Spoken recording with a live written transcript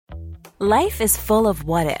Life is full of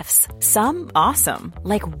what-ifs. Some awesome,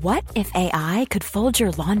 like what if AI could fold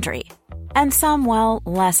your laundry? And some, well,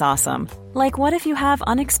 less awesome, like what if you have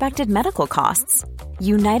unexpected medical costs?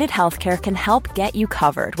 United Healthcare can help get you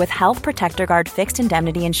covered with Health Protector Guard fixed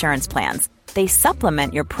indemnity insurance plans. They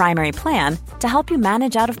supplement your primary plan to help you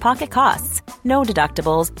manage out-of-pocket costs. No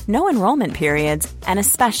deductibles, no enrollment periods, and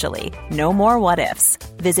especially no more what-ifs.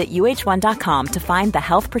 Visit uh1.com to find the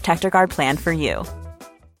Health Protector Guard plan for you.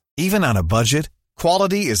 Even on a budget,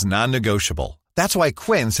 quality is non-negotiable. That's why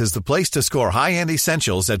Quince is the place to score high-end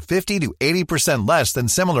essentials at 50 to 80% less than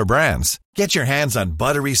similar brands. Get your hands on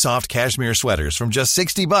buttery soft cashmere sweaters from just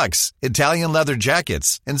 $60, Italian leather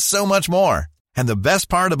jackets, and so much more. And the best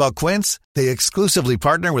part about Quince, they exclusively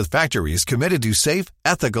partner with factories committed to safe,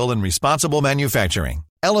 ethical, and responsible manufacturing.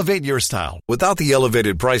 Elevate your style without the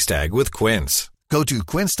elevated price tag with Quince. Go to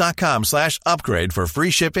quince.com/upgrade for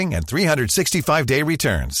free shipping and 365-day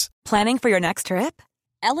returns. Planning for your next trip?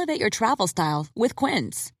 Elevate your travel style with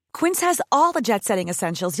Quince. Quince has all the jet-setting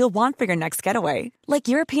essentials you'll want for your next getaway, like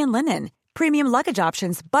European linen, premium luggage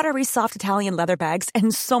options, buttery soft Italian leather bags,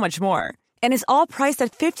 and so much more. And is all priced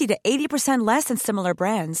at 50 to 80% less than similar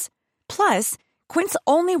brands. Plus, Quince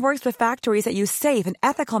only works with factories that use safe and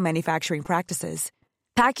ethical manufacturing practices.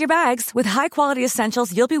 Pack your bags with high-quality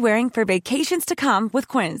essentials you'll be wearing for vacations to come with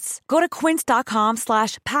Quince. Go to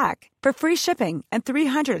quince.com/pack for free shipping and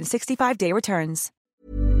 365-day returns.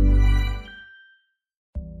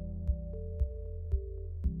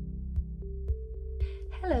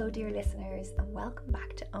 Hello, dear listeners, and welcome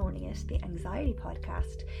back to Owning It, the Anxiety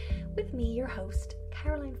Podcast, with me, your host,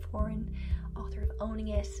 Caroline Foran, author of Owning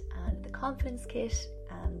It and The Confidence Kit,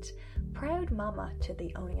 and proud mama to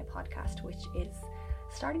the Owning It podcast, which is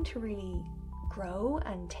starting to really grow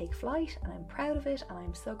and take flight, and I'm proud of it, and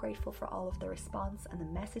I'm so grateful for all of the response and the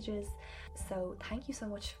messages. So thank you so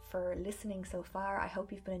much for listening so far. I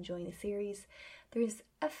hope you've been enjoying the series. There's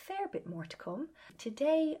a fair bit more to come.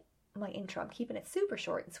 Today, my intro, I'm keeping it super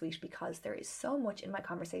short and sweet because there is so much in my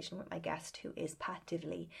conversation with my guest, who is Pat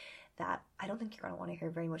Divilly, that I don't think you're going to want to hear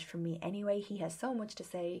very much from me anyway. He has so much to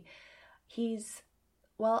say.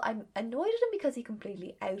 I'm annoyed at him because he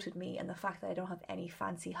completely outed me and the fact that I don't have any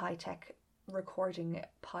fancy high-tech recording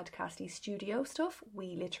podcasty studio stuff.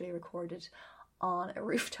 We literally recorded on a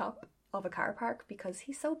rooftop of a car park because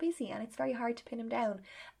he's so busy and it's very hard to pin him down,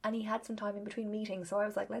 and he had some time in between meetings, so I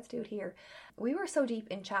was like, let's do it here. We were so deep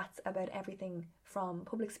in chats about everything from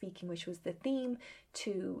public speaking, which was the theme,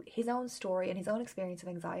 to his own story and his own experience of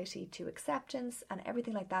anxiety, to acceptance and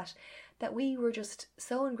everything like that, that we were just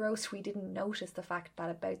so engrossed we didn't notice the fact that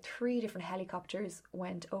about 3 different helicopters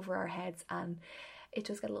went over our heads, and it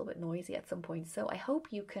does get a little bit noisy at some point. So I hope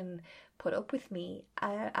you can put up with me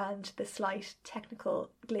and the slight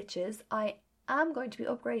technical glitches. I am going to be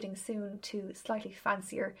upgrading soon to slightly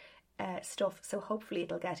fancier stuff, so hopefully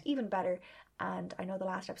it'll get even better. And I know the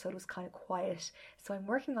last episode was kind of quiet, so I'm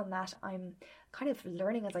working on that. I'm kind of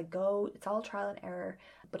learning as I go. It's all trial and error.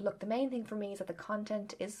 But look, the main thing for me is that the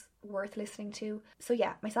content is worth listening to. So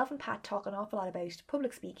yeah, myself and Pat talk an awful lot about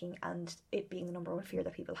public speaking and it being the number one fear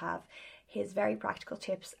that people have. His very practical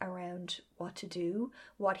tips around what to do,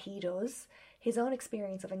 what he does, his own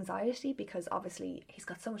experience of anxiety, because obviously he's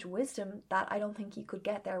got so much wisdom that I don't think you could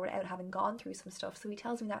get there without having gone through some stuff. So he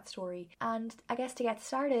tells me that story. And I guess to get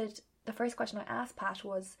started, the first question I asked Pat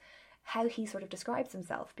was how he sort of describes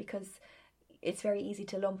himself, because it's very easy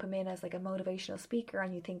to lump him in as like a motivational speaker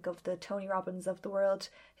and you think of the Tony Robbins of the world,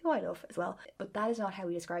 who I love as well, but that is not how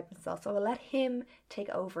he describes himself. So I'll let him take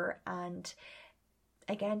over, and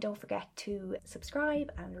again, don't forget to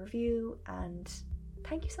subscribe and review, and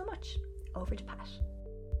thank you so much. Over to Pat.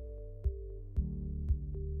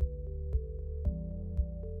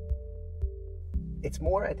 It's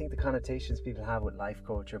more, I think, the connotations people have with life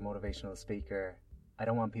coach or motivational speaker. I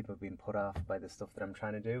don't want people being put off by the stuff that I'm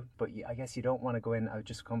trying to do, but I guess you don't want to go in. I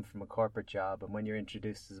just come from a corporate job, and when you're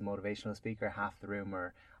introduced as a motivational speaker, half the room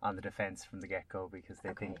are on the defense from the get-go because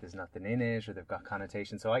they think there's nothing in it, or they've got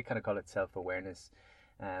connotations. So I kind of call it self-awareness,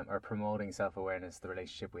 or promoting self-awareness, the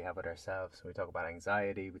relationship we have with ourselves. So we talk about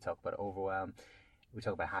anxiety, we talk about overwhelm, we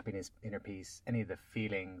talk about happiness, inner peace. Any of the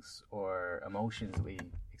feelings or emotions that we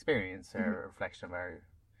experience are a reflection of our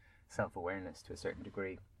self-awareness to a certain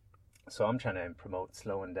degree. So I'm trying to promote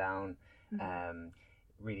slowing down,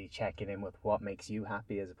 really checking in with what makes you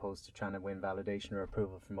happy, as opposed to trying to win validation or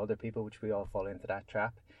approval from other people, which we all fall into that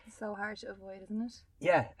trap. It's so hard to avoid, isn't it?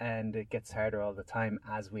 Yeah, and it gets harder all the time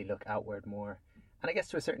as we look outward more. And I guess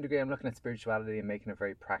to a certain degree I'm looking at spirituality and making it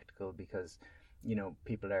very practical, because you know,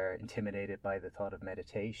 people are intimidated by the thought of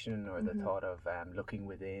meditation or the thought of looking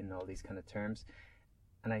within, all these kind of terms.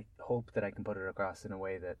 And I hope that I can put it across in a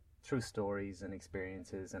way that through stories and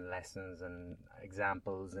experiences and lessons and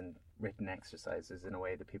examples and written exercises, in a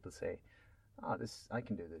way that people say, oh, this, I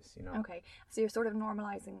can do this, you know. Okay, so you're sort of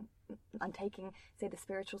normalizing and taking, say, the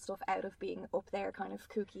spiritual stuff out of being up there, kind of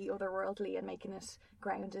kooky, otherworldly, and making it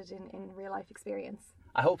grounded in real life experience.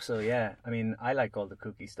 I hope so, yeah. I mean, I like all the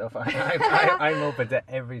kooky stuff. I'm open to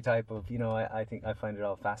every type of, you know, I think I find it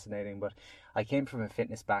all fascinating. But I came from a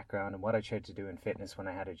fitness background, and what I tried to do in fitness when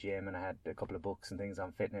I had a gym and I had a couple of books and things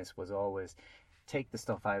on fitness was always take the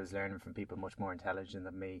stuff I was learning from people much more intelligent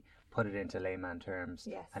than me, put it into layman terms,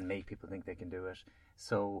 Yes. and make people think they can do it.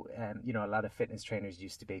 So, you know, a lot of fitness trainers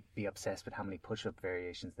used to be obsessed with how many push-up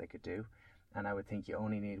variations they could do. And I would think you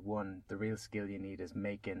only need one. The real skill you need is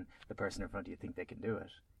making the person in front of you think they can do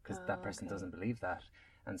it, because that person doesn't believe that.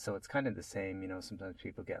 And so it's kind of the same, you know, sometimes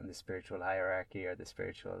people get on the spiritual hierarchy or the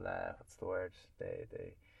spiritual, what's the word?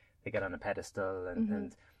 They get on a pedestal,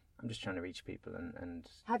 and I'm just trying to reach people. And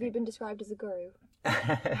Have you been described as a guru?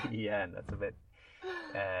 yeah, and that's a bit,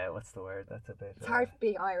 what's the word? That's a bit... It's hard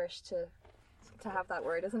being Irish to have that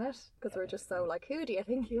word, isn't it? Because we're just so like, who do you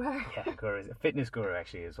think you are? Yeah, guru. Fitness guru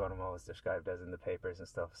actually is what I'm always described as in the papers and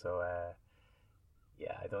stuff. So,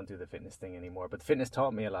 yeah, I don't do the fitness thing anymore. But fitness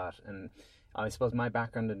taught me a lot. And I suppose my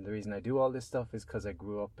background and the reason I do all this stuff is because I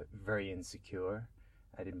grew up very insecure.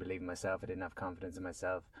 I didn't believe in myself. I didn't have confidence in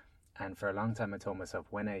myself. And for a long time I told myself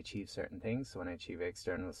when I achieve certain things, so when I achieve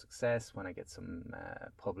external success, when I get some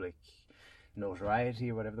public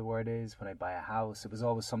notoriety or whatever the word is, when I buy a house, it was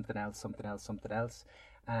always something else.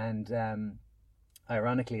 And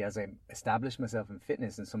ironically, as I established myself in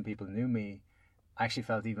fitness and some people knew me, I actually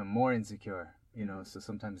felt even more insecure, you know. So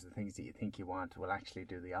sometimes the things that you think you want will actually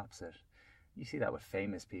do the opposite. You see that with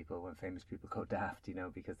famous people, when famous people go daft, you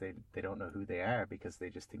know, because they don't know who they are, because they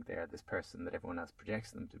just think they are this person that everyone else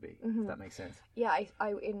projects them to be. If that makes sense. Yeah,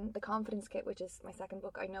 I in The Confidence Kit, which is my second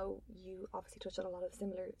book, I know you obviously touch on a lot of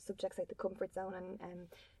similar subjects like the comfort zone and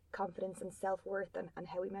confidence and self-worth and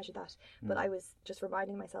how we measure that. But I was just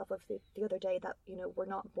reminding myself of the other day that, you know, we're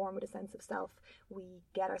not born with a sense of self. We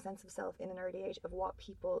get our sense of self in an early age of what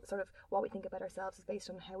people, sort of what we think about ourselves is based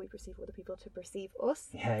on how we perceive other people to perceive us.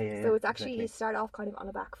 Yeah. So it's actually, exactly. you start off kind of on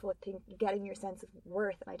a back foot, getting your sense of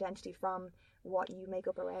worth and identity from what you make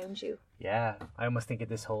up around you. Yeah, I almost think of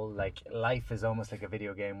this whole, like, life is almost like a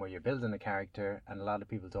video game where you're building a character, and a lot of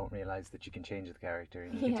people don't realise that you can change the character,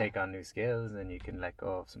 and you can take on new skills, and you can let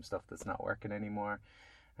go of some stuff that's not working anymore.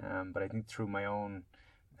 But I think through my own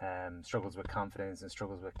struggles with confidence and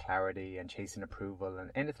struggles with clarity and chasing approval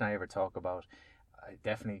and anything I ever talk about, I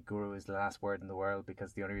definitely guru is the last word in the world,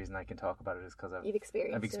 because the only reason I can talk about it is because I've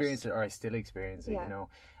experienced it, or I still experience it, you know.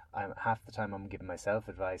 Half the time I'm giving myself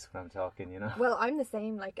advice when I'm talking, you know. Well, I'm the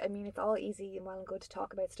same. Like, I mean, it's all easy and well and good to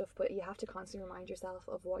talk about stuff, but you have to constantly remind yourself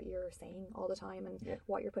of what you're saying all the time and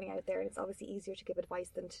what you're putting out there. And it's obviously easier to give advice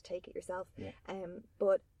than to take it yourself.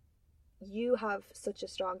 But you have such a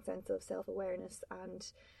strong sense of self-awareness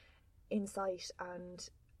and insight, and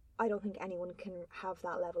I don't think anyone can have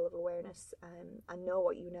that level of awareness and know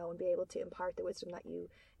what you know and be able to impart the wisdom that you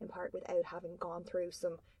impart without having gone through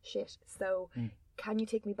some shit. So can you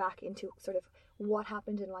take me back into sort of what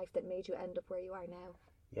happened in life that made you end up where you are now?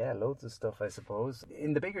 Yeah, loads of stuff, I suppose.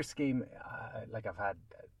 In the bigger scheme, like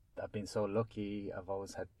I've been so lucky. I've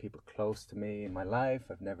always had people close to me in my life.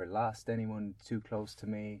 I've never lost anyone too close to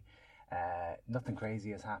me. Nothing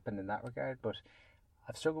crazy has happened in that regard, but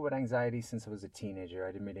I've struggled with anxiety since I was a teenager.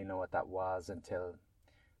 I didn't really know what that was until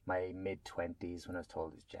my mid-20s, when I was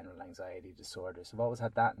told it's general anxiety disorder. So I've always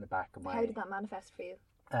had that in the back of my... How did that manifest for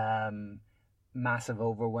you? Massive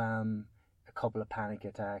overwhelm, a couple of panic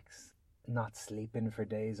attacks, not sleeping for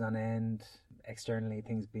days on end, externally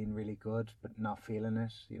things being really good but not feeling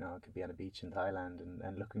it. You know, I could be on a beach in Thailand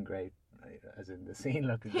and looking great, as in the scene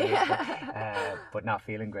looking great, but not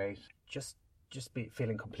feeling great. Just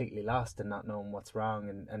feeling completely lost and not knowing what's wrong,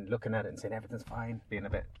 and looking at it and saying everything's fine, being a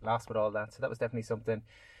bit lost with all that. So that was definitely something.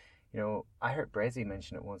 You know, I heard Brezzy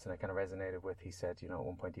mention it once and I kind of resonated with. He said, you know, at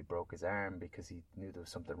one point he broke his arm because he knew there was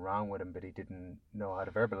something wrong with him, but he didn't know how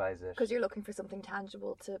to verbalize it. Because you're looking for something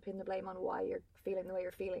tangible to pin the blame on why you're feeling the way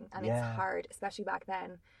you're feeling. And it's hard, especially back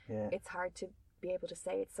then, it's hard to be able to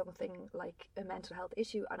say it's something like a mental health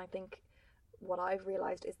issue. And I think what I've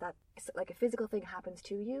realised is that like a physical thing happens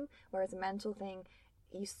to you, whereas a mental thing,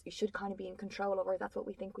 you should kind of be in control over. That's what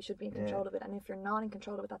we think, we should be in control of it. And if you're not in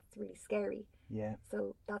control of it, that's really scary. Yeah.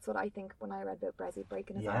 So that's what I think when I read about Brezzy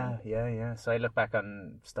breaking his arm. Yeah. So I look back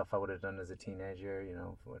on stuff I would have done as a teenager, you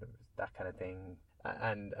know, whatever, that kind of thing.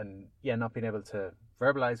 And not being able to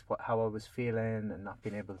verbalise how I was feeling, and not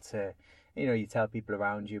being able to you know, you tell people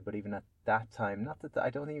around you, but even at that time, not that I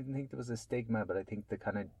don't even think there was a stigma, but I think the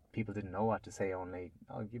kind of people didn't know what to say. Only,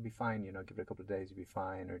 oh, you'll be fine, you know, give it a couple of days, you'll be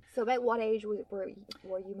fine. Or so about what age were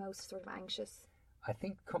you most sort of anxious? I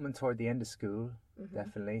think coming toward the end of school,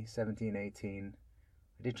 definitely 17, 18.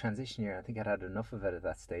 I did transition year. I think I'd had enough of it at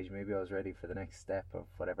that stage. Maybe I was ready for the next step of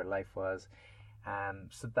whatever life was.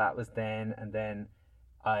 So that was then, and then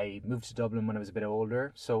I moved to Dublin when I was a bit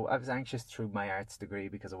older, so I was anxious through my arts degree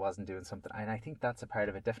because I wasn't doing something, and I think that's a part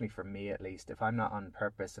of it, definitely for me at least. If I'm not on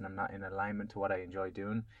purpose and I'm not in alignment to what I enjoy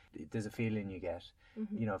doing, there's a feeling you get.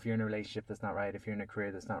 You know, if you're in a relationship that's not right, if you're in a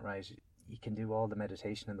career that's not right, you can do all the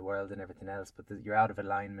meditation in the world and everything else, but you're out of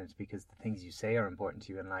alignment because the things you say are important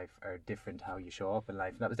to you in life are different to how you show up in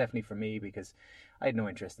life. And that was definitely for me, because I had no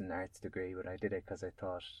interest in an arts degree, but I did it because I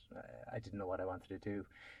thought I didn't know what I wanted to do.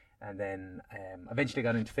 And then eventually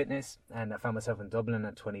got into fitness, and I found myself in Dublin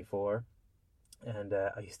at 24. And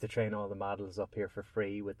I used to train all the models up here for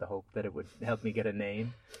free with the hope that it would help me get a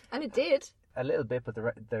name. And it did. A little bit, but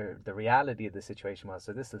the reality of the situation was,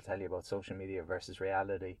 so this will tell you about social media versus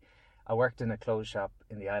reality. I worked in a clothes shop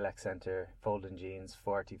in the ILAC Centre, folding jeans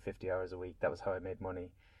 40, 50 hours a week. That was how I made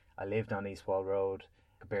money. I lived on East Wall Road,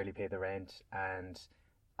 could barely pay the rent, and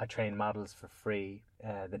I trained models for free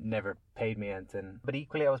that never paid me anything. But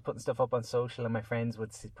equally, I was putting stuff up on social, and my friends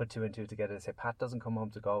would put two and two together and say, Pat doesn't come home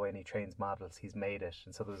to Galway and he trains models, he's made it.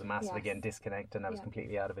 And so there was a massive, again, disconnect, and I was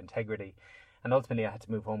completely out of integrity. And ultimately, I had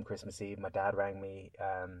to move home Christmas Eve. My dad rang me.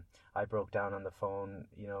 I broke down on the phone,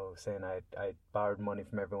 you know, saying I'd borrowed money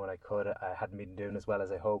from everyone I could. I hadn't been doing as well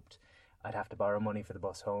as I hoped. I'd have to borrow money for the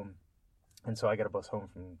bus home. And so I got a bus home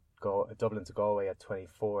from Dublin to Galway at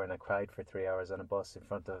 24, and I cried for 3 hours on a bus in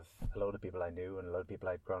front of a load of people I knew and a lot of people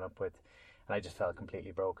I'd grown up with. And I just felt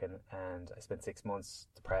completely broken, and I spent 6 months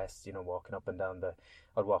depressed, you know, walking up and down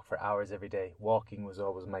I'd walk for hours every day. Walking was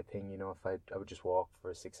always my thing, you know. If I would just walk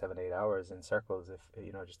for 6, 7, 8 hours in circles, if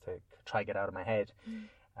you know, just to try get out of my head.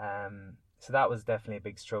 So that was definitely a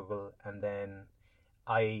big struggle. And then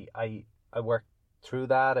I worked through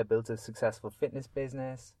that. I built a successful fitness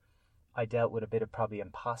business. I dealt with a bit of probably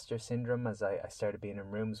imposter syndrome as I started being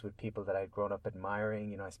in rooms with people that I'd grown up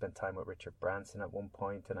admiring. You know, I spent time with Richard Branson at one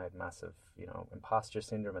point, and I had massive, you know, imposter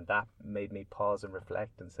syndrome, and that made me pause and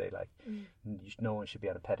reflect and say, like, no one should be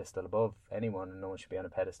on a pedestal above anyone, and no one should be on a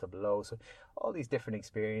pedestal below. So all these different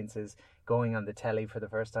experiences, going on the telly for the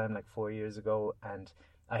first time like 4 years ago, and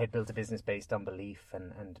I had built a business based on belief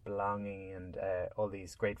and belonging and all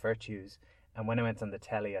these great virtues. And when I went on the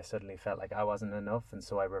telly, I suddenly felt like I wasn't enough, and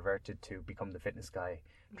so I reverted to become the fitness guy,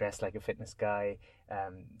 dress like a fitness guy,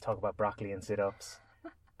 talk about broccoli and sit-ups.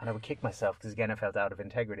 And I would kick myself because, again, I felt out of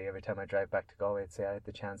integrity every time I drive back to Galway. I'd say I had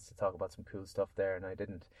the chance to talk about some cool stuff there, and I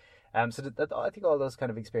didn't. So I think all those kind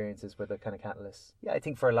of experiences were the kind of catalysts. Yeah, I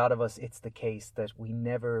think for a lot of us, it's the case that we're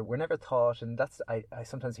never taught, and that's I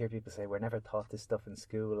sometimes hear people say we're never taught this stuff in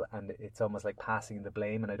school, and it's almost like passing the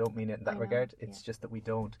blame, and I don't mean it in that regard. It's just that we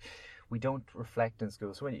don't reflect in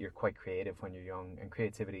school. So when you're quite creative when you're young, and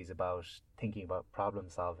creativity is about thinking about problem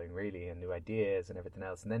solving really, and new ideas and everything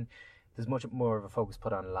else, and then there's much more of a focus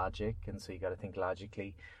put on logic, and so you got to think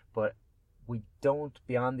logically. But we don't,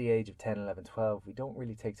 beyond the age of 10, 11, 12, we don't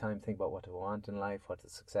really take time to think about what do I want in life, what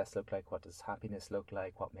does success look like, what does happiness look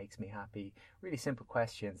like, what makes me happy. Really simple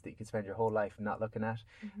questions that you can spend your whole life not looking at.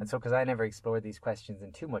 And so because I never explored these questions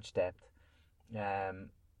in too much depth,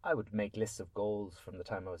 I would make lists of goals from the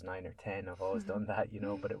time I was 9 or 10. I've always done that, you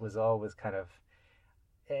know, but it was always kind of,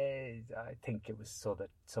 I think it was so that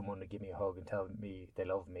someone would give me a hug and tell me they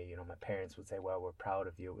love me. You know, my parents would say, well, we're proud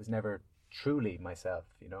of you. It was never truly myself,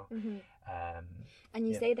 you know. And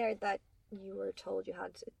you say there that you were told you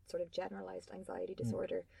had sort of generalized anxiety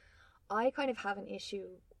disorder. I kind of have an issue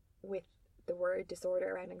with the word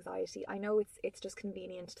disorder around anxiety. I know it's just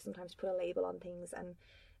convenient to sometimes put a label on things, and,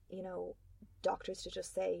 you know, doctors to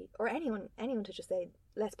just say, or anyone to just say,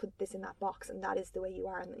 let's put this in that box and that is the way you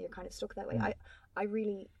are, and you're kind of stuck that way. I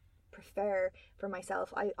really prefer for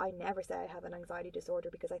myself, I never say I have an anxiety disorder,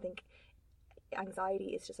 because I think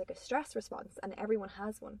anxiety is just like a stress response, and everyone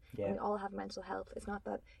has one. And we all have mental health. It's not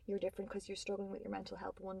that you're different because you're struggling with your mental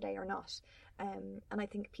health one day or not. And I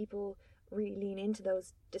think people really lean into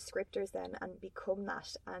those descriptors then and become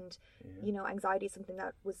that. And you know, anxiety is something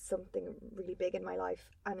that was something really big in my life,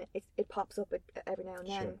 and it pops up every now and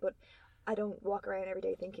then, but I don't walk around every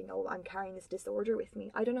day thinking, oh, I'm carrying this disorder with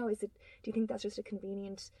me. I don't know, do you think that's just a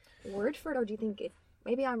convenient word for it, or do you think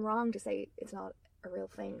maybe I'm wrong to say it's not a real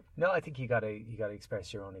thing. No, I think you gotta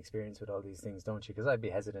express your own experience with all these things, don't you? Because I'd be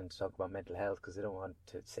hesitant to talk about mental health because I don't want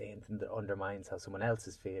to say anything that undermines how someone else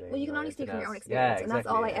is feeling. Well, you can only speak from your own experience, yeah, exactly, and that's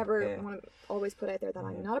all I ever want to always put out there, that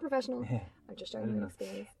I'm not a professional. I'm just sharing my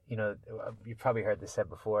experience. You know, you've probably heard this said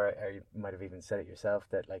before, or you might have even said it yourself,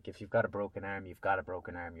 that like if you've got a broken arm, you've got a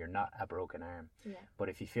broken arm. You're not a broken arm. Yeah. But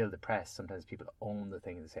if you feel depressed, sometimes people own the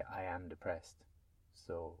thing and say, "I am depressed."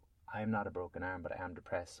 So I am not a broken arm, but I am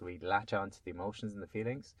depressed. So we latch on to the emotions and the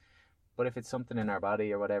feelings. But if it's something in our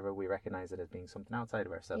body or whatever, we recognize it as being something outside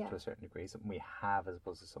of ourselves to a certain degree, something we have as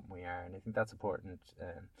opposed to something we are. And I think that's important.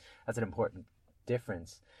 That's an important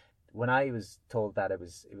difference. When I was told that, it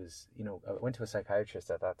was you know, I went to a psychiatrist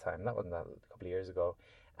at that time. That wasn't that a couple of years ago,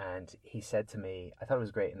 and he said to me, I thought it was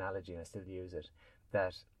a great analogy, and I still use it,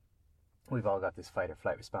 that we've all got this fight or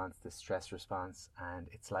flight response, this stress response, and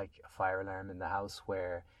it's like a fire alarm in the house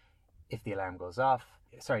where if the alarm goes off,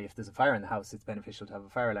 if there's a fire in the house, it's beneficial to have a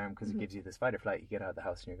fire alarm because it gives you this fight or flight. You get out of the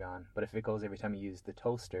house and you're gone. But if it goes every time you use the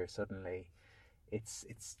toaster, suddenly it's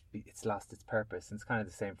lost its purpose. And it's kind of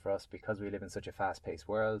the same for us because we live in such a fast-paced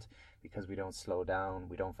world, because we don't slow down,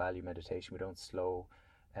 we don't value meditation, we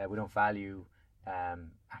don't value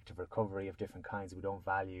active recovery of different kinds, we don't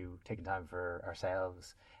value taking time for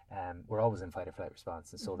ourselves. We're always in fight or flight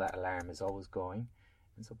response, and so that alarm is always going.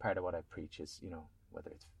 And so part of what I preach is, you know, whether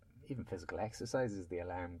it's even physical exercise is the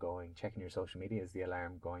alarm going, checking your social media is the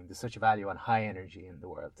alarm going. There's such a value on high energy in the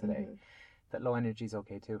world today that low energy is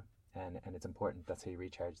okay too, and it's important. That's how you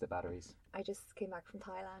recharge the batteries. I just came back from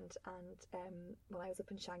Thailand, and when I was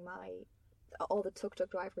up in Chiang Mai, all the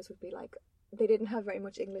tuk-tuk drivers would be like, they didn't have very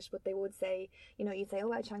much English, but they would say, you know, you'd say, oh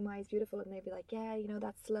wow, Chiang Mai is beautiful, and they'd be like, yeah, you know,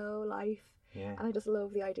 that slow life. And I just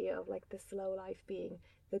love the idea of like the slow life being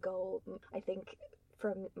the goal. I think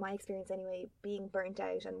from my experience anyway, being burnt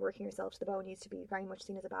out and working yourself to the bone used to be very much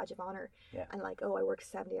seen as a badge of honor. And like, oh, I work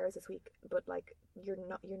 70 hours this week, but like you're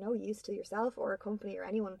no use to yourself or a company or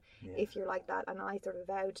anyone if you're like that. And I sort of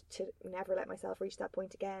vowed to never let myself reach that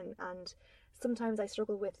point again. And sometimes I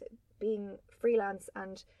struggle with being freelance,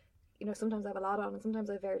 and you know, sometimes I have a lot on and sometimes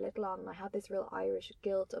I have very little on, and I have this real Irish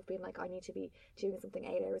guilt of being like, I need to be doing something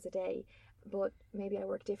 8 hours a day. But maybe I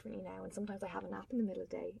work differently now, and sometimes I have a nap in the middle of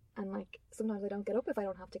the day, and like sometimes I don't get up if I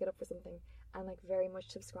don't have to get up for something, and like very much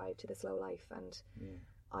subscribe to the slow life. And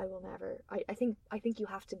I will never, I think you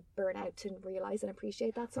have to burn out to realize and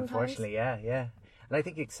appreciate that sometimes. Unfortunately, yeah. And I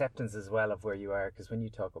think acceptance as well of where you are, because when you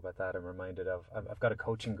talk about that, I'm reminded of, I've got a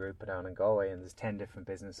coaching group down in Galway, and there's 10 different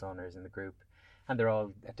business owners in the group, and they're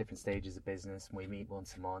all at different stages of business, and we meet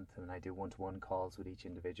once a month, and I do one-to-one calls with each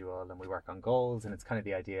individual, and we work on goals. And it's kind of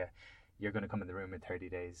the idea, you're going to come in the room in 30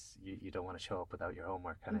 days, you don't want to show up without your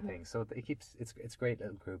homework kind of thing. So it keeps, it's a great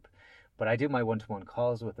little group. But I do my one-to-one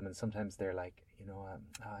calls with them, and sometimes they're like, you know,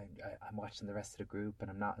 I'm watching the rest of the group, and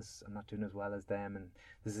I'm not doing as well as them, and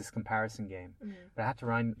there's this comparison game. But I had to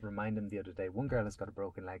remind them the other day, one girl has got a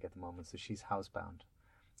broken leg at the moment, so she's housebound,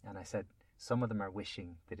 and I said, some of them are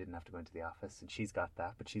wishing they didn't have to go into the office, and she's got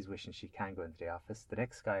that, but she's wishing she can go into the office. The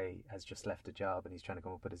next guy has just left a job and he's trying to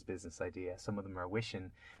come up with his business idea. Some of them are wishing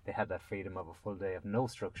they had that freedom of a full day of no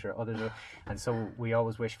structure. And so we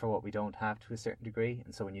always wish for what we don't have to a certain degree.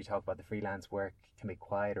 And so when you talk about the freelance work, it can be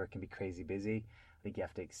quiet or it can be crazy busy. I think you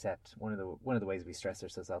have to accept one of the ways we stress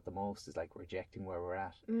ourselves out the most is like rejecting where we're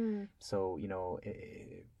at. So, you know,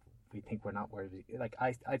 we think we're not where we, like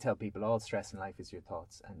I tell people, all stress in life is your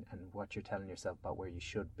thoughts and what you're telling yourself about where you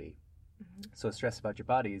should be. So stress about your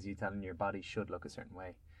body is you telling your body should look a certain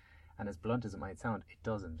way, and as blunt as it might sound, it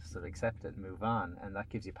doesn't. So accept it and move on, and that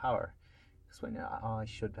gives you power. Because when I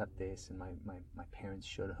should have this, and my parents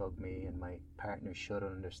should hug me, and my partner should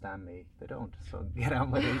understand me, they don't. So get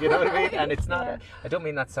on with it, you know what I mean? And it's not I don't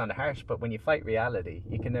mean that to sound harsh, but when you fight reality,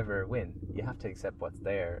 you can never win. You have to accept what's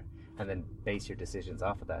there and then base your decisions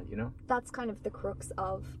off of that, you know? That's kind of the crux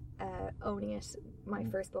of Owning It, my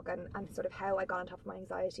first book, and sort of how I got on top of my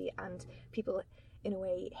anxiety. And people in a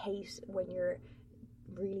way hate when you're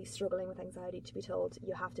really struggling with anxiety to be told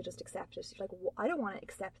you have to just accept it. Like, I don't want to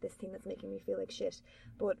accept this thing that's making me feel like shit.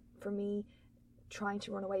 But for me, trying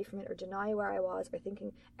to run away from it or deny where I was or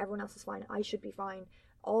thinking everyone else is fine, I should be fine,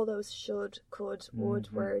 all those should, could,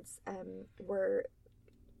 would words were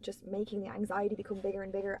just making the anxiety become bigger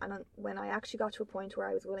and bigger. And when I actually got to a point where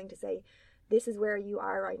I was willing to say, this is where you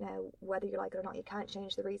are right now, whether you like it or not, you can't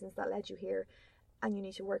change the reasons that led you here, and you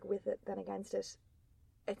need to work with it than against it.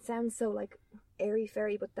 It sounds so like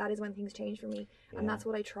airy-fairy, but that is when things change for me. And that's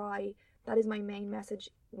what I try. That is my main message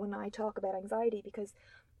when I talk about anxiety, because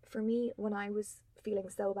for me, when I was feeling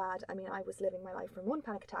so bad, I mean, I was living my life from one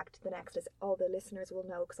panic attack to the next, as all the listeners will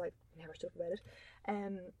know, because I've never talked about it.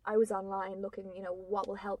 I was online looking, you know, what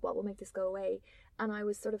will help, what will make this go away, and I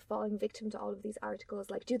was sort of falling victim to all of these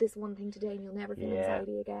articles like, do this one thing today and you'll never feel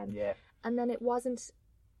anxiety again. And then it wasn't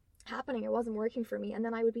happening, it wasn't working for me, and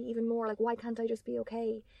then I would be even more like, why can't I just be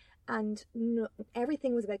okay? And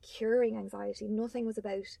everything was about curing anxiety, nothing was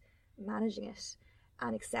about managing it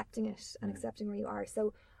and accepting it and accepting where you are.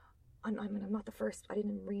 So I'm not the first, I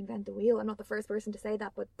didn't reinvent the wheel, I'm not the first person to say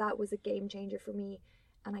that, but that was a game changer for me.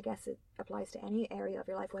 And I guess it applies to any area of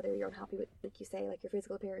your life, whether you're unhappy with, like you say, like your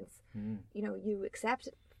physical appearance. You know, you accept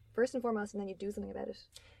it first and foremost, and then you do something about it.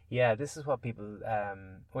 Yeah, this is what people,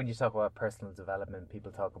 when you talk about personal development,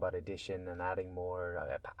 people talk about addition and adding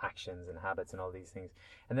more actions and habits and all these things.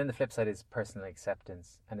 And then the flip side is personal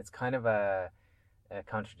acceptance. And it's kind of a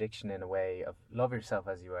contradiction in a way of love yourself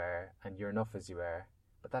as you are and you're enough as you are.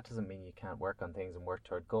 But that doesn't mean you can't work on things and work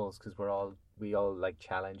toward goals, because we all like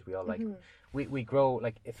challenge. We all like, we grow.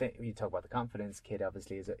 Like if you talk about the confidence kid,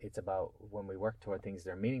 obviously it's about when we work toward things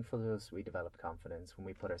that are meaningful to us, we develop confidence. When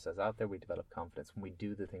we put ourselves out there, we develop confidence. When we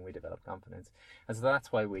do the thing, we develop confidence. And so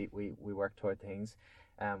that's why we work toward things.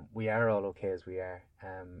 We are all okay as we are.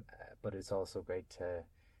 But it's also great to,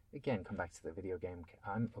 again, come back to the video game.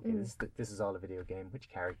 This is all a video game.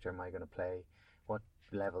 Which character am I going to play? What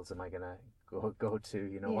levels am I going to go to?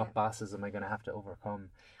 You know, what bosses am I going to have to overcome?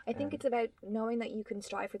 I think it's about knowing that you can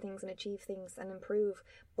strive for things and achieve things and improve,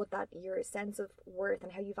 but that your sense of worth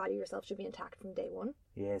and how you value yourself should be intact from day one.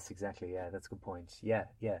 Yes, exactly. Yeah, that's a good point. Yeah.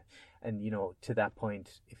 And, you know, to that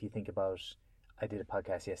point, if you think about, I did a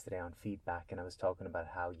podcast yesterday on feedback, and I was talking about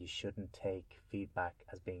how you shouldn't take feedback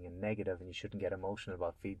as being a negative, and you shouldn't get emotional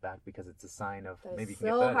about feedback because it's a sign of maybe you can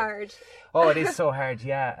get better. So hard. Oh, it is so hard,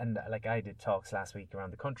 yeah. And like I did talks last week around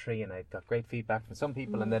the country, and I got great feedback from some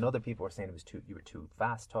people, and then other people were saying you were too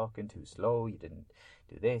fast talking, too slow. You didn't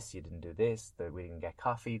do this, you didn't do this. That we didn't get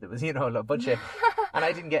coffee. There was, you know, a bunch of, and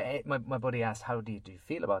I didn't get. My buddy asked, "How do you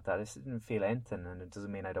feel about that?" I said, "I didn't feel anything," and it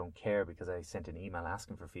doesn't mean I don't care because I sent an email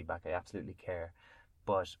asking for feedback. I absolutely care.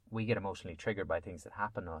 But we get emotionally triggered by things that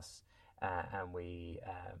happen to us, and we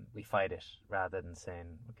fight it rather than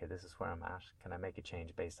saying, okay, this is where I'm at. Can I make a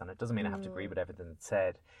change based on it? Doesn't mean I have to agree with everything that's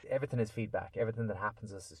said. Everything is feedback. Everything that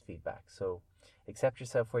happens to us is feedback. So accept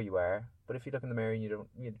yourself where you are. But if you look in the mirror and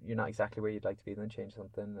you're not exactly where you'd like to be, then change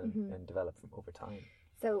something and develop from over time.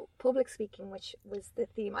 So public speaking, which was the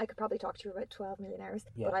theme, I could probably talk to you about 12 million hours,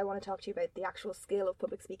 but I want to talk to you about the actual skill of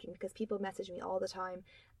public speaking, because people message me all the time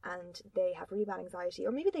and they have really bad anxiety,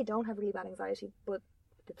 or maybe they don't have really bad anxiety, but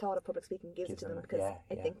the thought of public speaking gives it to them, because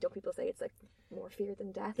I think, don't people say it's like more fear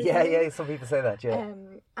than death? Some people say that,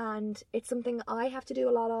 and it's something I have to do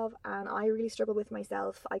a lot of, and I really struggle with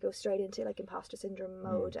myself. I go straight into like imposter syndrome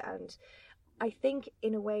mode, and I think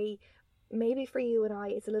in a way, maybe for you and I,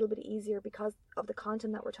 it's a little bit easier because of the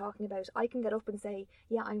content that we're talking about. I can get up and say,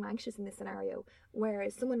 yeah, I'm anxious in this scenario.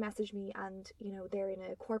 Whereas someone messaged me and, you know, they're in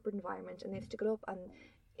a corporate environment and they have to get up and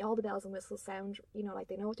all the bells and whistles sound, you know, like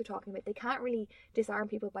they know what they're talking about. They can't really disarm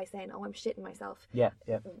people by saying, oh, I'm shitting myself. Yeah.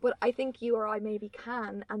 But I think you or I maybe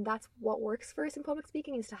can, and that's what works for us in public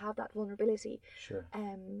speaking, is to have that vulnerability. Sure.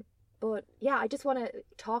 But yeah, I just want to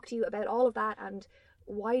talk to you about all of that, and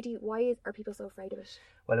why are people so afraid of it?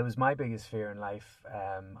 Well, it was my biggest fear in life.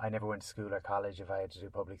 I never went to school or college. If I had to do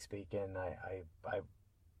public speaking,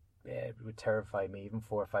 it would terrify me. Even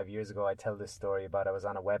 4 or 5 years ago, I tell this story about I was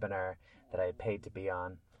on a webinar that I had paid to be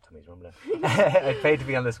on. Tummy's rumbling. I paid to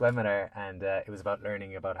be on this webinar, and it was about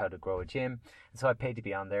learning about how to grow a gym. And so I paid to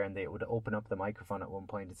be on there, and they would open up the microphone at one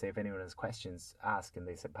point and say, if anyone has questions, ask. And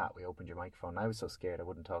they said, Pat, we opened your microphone. I was so scared I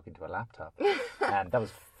wouldn't talk into a laptop. And that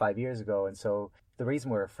was 5 years ago. And so the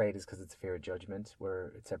reason we're afraid is because it's a fear of judgment.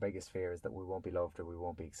 It's our biggest fear is that we won't be loved, or we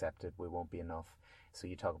won't be accepted, we won't be enough. So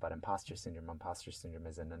you talk about imposter syndrome. Imposter syndrome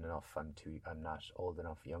isn't enough. I'm not old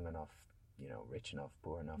enough, young enough, you know, rich enough,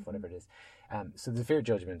 poor enough, whatever it is. So the fear of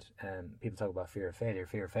judgment. People talk about fear of failure.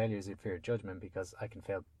 Fear of failure is a fear of judgment, because I can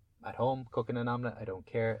fail at home cooking an omelette. I don't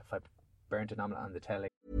care if I burnt an omelette on the telly.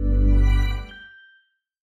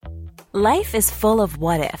 Life is full of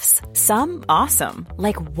what-ifs. Some awesome,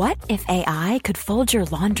 like what if AI could fold your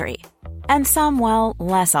laundry? And some, well,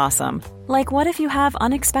 less awesome, like what if you have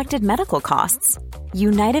unexpected medical costs?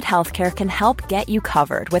 United Healthcare can help get you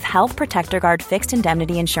covered with Health Protector Guard fixed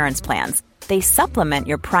indemnity insurance plans. They supplement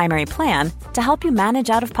your primary plan to help you manage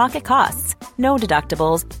out-of-pocket costs. No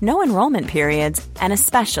deductibles, no enrollment periods, and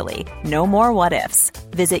especially no more what-ifs.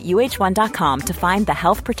 Visit UH1.com to find the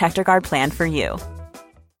Health Protector Guard plan for you.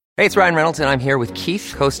 Hey, it's Ryan Reynolds, and I'm here with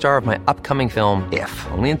Keith, co-star of my upcoming film, If,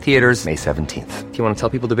 only in theaters May 17th. Do you want to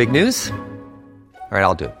tell people the big news? All right,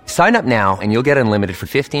 I'll do it. Sign up now and you'll get unlimited for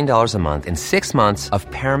 $15 a month and 6 months of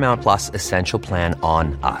Paramount Plus Essential Plan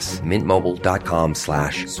on us.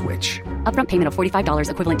 MintMobile.com/switch. Upfront payment of $45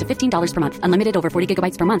 equivalent to $15 per month. Unlimited over 40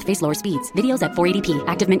 gigabytes per month. Face lower speeds. Videos at 480p.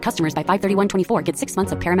 Active Mint customers by 531.24 get 6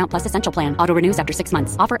 months of Paramount Plus Essential Plan. Auto renews after 6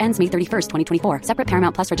 months. Offer ends May 31st, 2024. Separate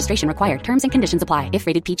Paramount Plus registration required. Terms and conditions apply if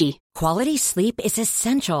rated PG. Quality sleep is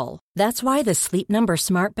essential. That's why the Sleep Number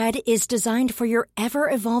Smart Bed is designed for your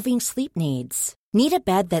ever-evolving sleep needs. Need a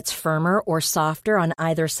bed that's firmer or softer on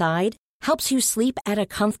either side? Helps you sleep at a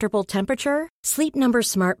comfortable temperature? Sleep Number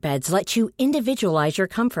Smart Beds let you individualize your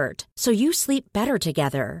comfort, so you sleep better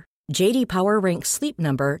together. J.D. Power ranks Sleep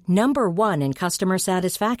Number number 1 in customer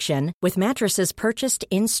satisfaction with mattresses purchased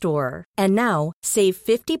in-store. And now, save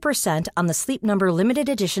 50% on the Sleep Number Limited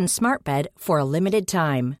Edition Smart Bed for a limited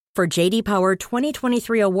time. For J.D. Power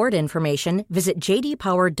 2023 award information, visit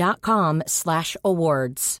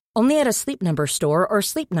jdpower.com/awards. Only at a Sleep Number store or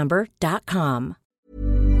sleepnumber.com.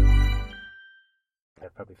 I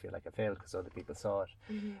probably feel like I failed because other people saw it.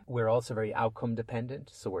 We're also very outcome dependent,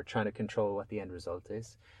 so we're trying to control what the end result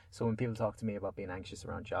is. So when people talk to me about being anxious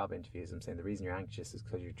around job interviews, I'm saying the reason you're anxious is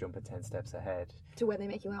because you're jumping 10 steps ahead. To when they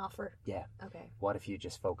make you an offer? Yeah. Okay. What if you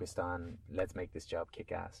just focused on, let's make this job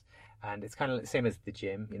kick ass? And it's kind of the same as the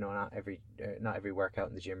gym. You know, not every workout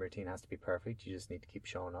in the gym routine has to be perfect. You just need to keep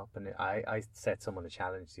showing up. And I set someone a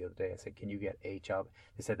challenge the other day. I said, can you get a job?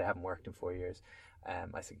 They said they haven't worked in 4 years.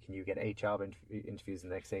 I said, can you get 8 job interviews in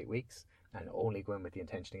the next 8 weeks? And only go in with the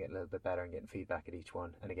intention to get a little bit better and getting feedback at each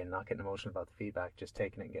one. And again, not getting emotional about the feedback, just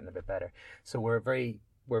taking it and getting a bit better. So we're afraid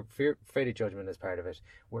of judgment as part of it.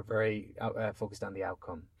 We're very focused on the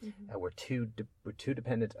outcome. We're too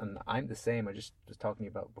dependent. And I'm the same. I just was talking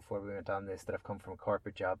about before we went on this that I've come from a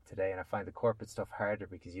corporate job today, and I find the corporate stuff harder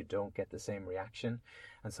because you don't get the same reaction.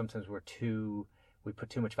 And sometimes we put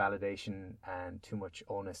too much validation and too much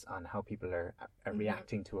onus on how people are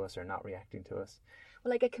reacting to us or not reacting to us.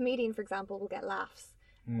 Well, like a comedian, for example, will get laughs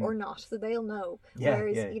or not, so they'll know.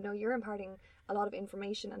 Whereas, you know, you're imparting a lot of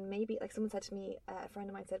information, and maybe, like someone said to me, a friend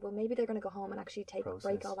of mine said, well, maybe they're going to go home and actually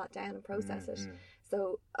break all that down and process it.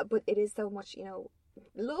 So, but it is so much, you know,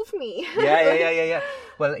 love me. Yeah.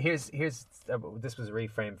 Well, here's this was a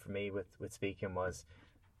reframe for me with speaking was,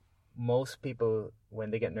 most people, when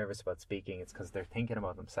they get nervous about speaking, it's because they're thinking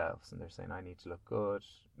about themselves and they're saying, I need to look good.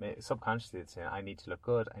 Subconsciously, they're saying, I need to look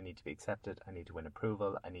good, I need to be accepted, I need to win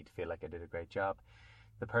approval, I need to feel like I did a great job.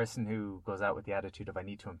 The person who goes out with the attitude of, I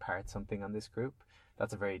need to impart something on this group,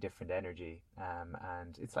 that's a very different energy.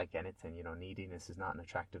 And it's like anything, you know, neediness is not an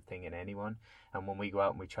attractive thing in anyone. And when we go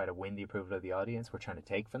out and we try to win the approval of the audience, we're trying to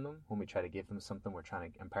take from them. When we try to give them something, we're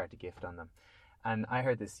trying to impart a gift on them. And I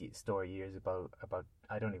heard this story years about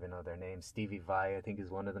I don't even know their names. Stevie Vai, I think, is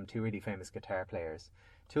one of them. 2 really famous guitar players,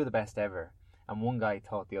 2 of the best ever. And one guy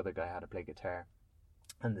taught the other guy how to play guitar,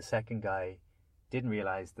 and the second guy didn't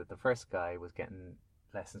realize that the first guy was getting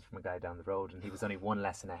lessons from a guy down the road, and he was only 1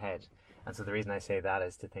 lesson ahead. And so the reason I say that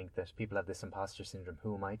is to think that people have this imposter syndrome.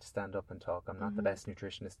 Who am I to stand up and talk? I'm not the best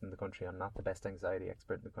nutritionist in the country. I'm not the best anxiety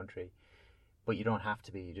expert in the country. But you don't have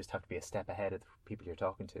to be. You just have to be a step ahead of the people you're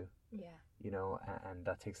talking to. Yeah. You know, and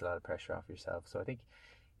that takes a lot of pressure off yourself. So I think,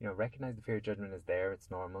 you know, recognize the fear of judgment is there.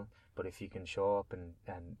 It's normal. But if you can show up and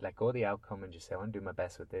let go of the outcome and just say, I want to do my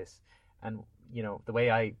best with this. And, you know, the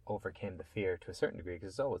way I overcame the fear to a certain degree, because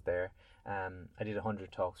it's always there, I did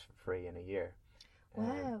 100 talks for free in a year.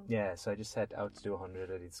 Wow. Yeah, so I just set out to do 100.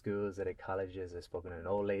 I did schools, I did colleges, I spoke in an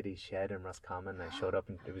old lady's shed in Roscommon. I showed up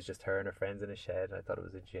and it was just her and her friends in a shed. I thought it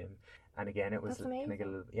was a gym. And again, it was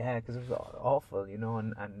because it was awful, you know,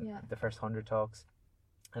 and the first 100 talks.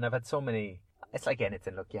 And I've had so many. It's like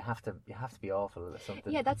anything. Look, you have to be awful at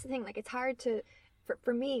something. Yeah, that's the thing. Like, it's hard to,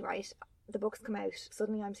 for me, right? The books come out,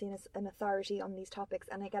 suddenly I'm seen as an authority on these topics,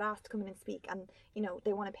 and I get asked to come in and speak, and you know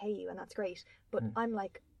they want to pay you, and that's great. But I'm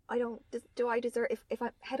like, do I deserve?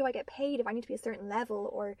 How do I get paid? If I need to be a certain level,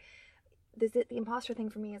 or the imposter thing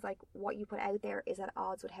for me is like what you put out there is at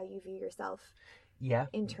odds with how you view yourself. Yeah.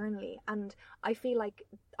 Internally, and I feel like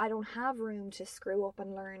I don't have room to screw up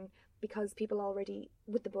and learn, because people already,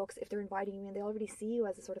 with the books, if they're inviting you in, they already see you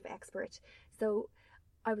as a sort of expert. So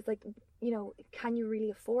I was like, you know, can you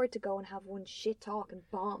really afford to go and have one shit talk and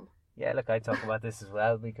bomb? Yeah, look, I talk about this as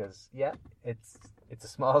well because, yeah, it's a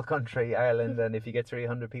small country, Ireland, and if you get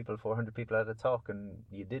 300 people, 400 people at a talk and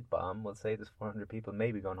you did bomb, we'll say there's 400 people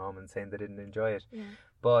maybe going home and saying they didn't enjoy it. Yeah.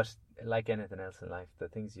 But like anything else in life, the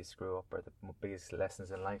things you screw up are the biggest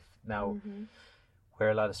lessons in life. Now, where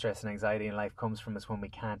a lot of stress and anxiety in life comes from is when we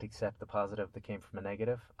can't accept the positive that came from a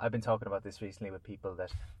negative. I've been talking about this recently with people,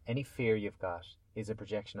 that any fear you've got is a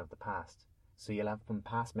projection of the past. So you'll have some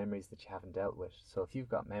past memories that you haven't dealt with. So if you've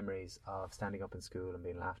got memories of standing up in school and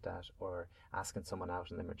being laughed at, or asking someone out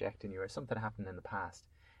and them rejecting you, or something happened in the past,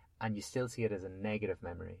 and you still see it as a negative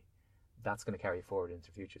memory, that's going to carry forward into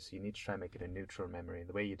the future. So you need to try and make it a neutral memory. And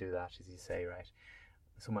the way you do that is you say, right,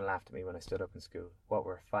 someone laughed at me when I stood up in school. What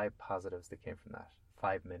were 5 positives that came from that?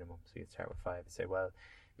 5 minimum. So you'd start with 5 and say, well,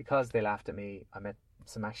 because they laughed at me, I met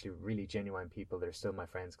some actually really genuine people that are still my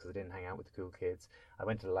friends because I didn't hang out with the cool kids. I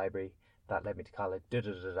went to the library. That led me to college,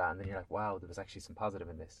 and then you're like, wow, there was actually some positive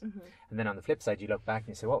in this. Mm-hmm. And then on the flip side, you look back and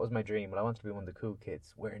you say, what was my dream? Well, I wanted to be one of the cool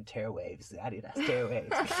kids wearing tear waves, Adidas tear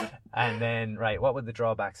waves. And then, right, what would the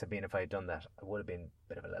drawbacks have been if I had done that? I would have been a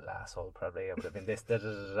bit of a little asshole, probably. I would have been this,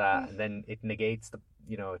 and then it negates the,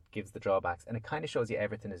 it gives the drawbacks, and it kind of shows you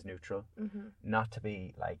everything is neutral, not to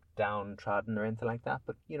be like downtrodden or anything like that.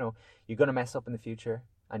 But you're going to mess up in the future,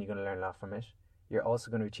 and you're going to learn a lot from it. You're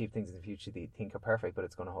also going to achieve things in the future that you think are perfect, but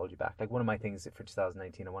it's going to hold you back. Like one of my things for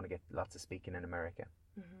 2019, I want to get lots of speaking in America.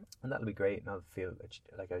 Mm-hmm. And that'll be great, and I'll feel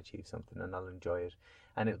like I achieved something, and I'll enjoy it.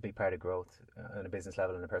 And it'll be part of growth on a business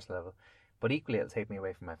level and a personal level. But equally, it'll take me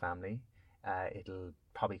away from my family. It'll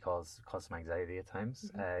probably cause some anxiety at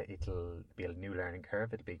times. Mm-hmm. It'll be a new learning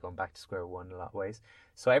curve. It'll be going back to square one in a lot of ways.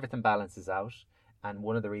 So everything balances out. And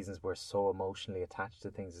one of the reasons we're so emotionally attached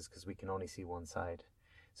to things is because we can only see one side.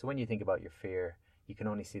 So when you think about your fear, you can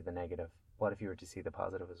only see the negative. What if you were to see the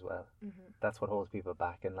positive as well? Mm-hmm. That's what holds people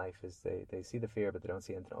back in life, is they see the fear, but they don't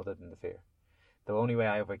see anything other than the fear. The only way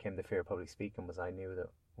I overcame the fear of public speaking was I knew that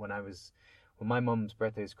when my mum's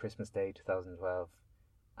birthday was Christmas Day 2012,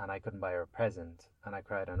 and I couldn't buy her a present, and I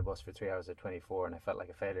cried on a bus for 3 hours at 24, and I felt like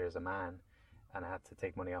a failure as a man, and I had to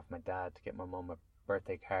take money off my dad to get my mum a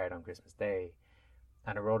birthday card on Christmas Day,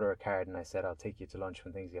 and I wrote her a card and I said, I'll take you to lunch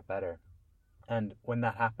when things get better. And when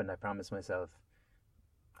that happened, I promised myself,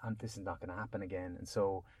 this is not going to happen again. And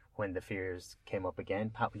so when the fears came up again,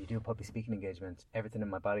 Pat, will you do a public speaking engagement? Everything in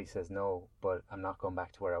my body says no, but I'm not going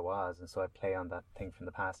back to where I was. And so I play on that thing from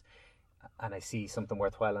the past, and I see something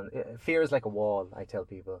worthwhile. And fear is like a wall, I tell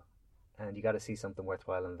people, and you got to see something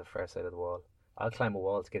worthwhile on the far side of the wall. I'll climb a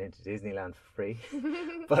wall to get into Disneyland for free,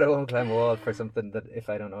 but I won't climb a wall for something that if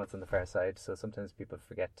I don't know what's on the far side. So sometimes people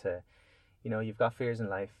forget to, you've got fears in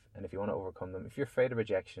life, and if you want to overcome them, if you're afraid of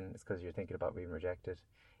rejection, it's because you're thinking about being rejected.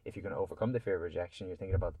 If you're going to overcome the fear of rejection, you're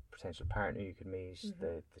thinking about the potential partner you could meet, mm-hmm.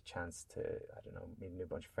 the chance to, meet a new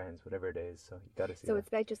bunch of friends, whatever it is. So you got to see. So it's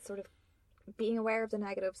about just sort of being aware of the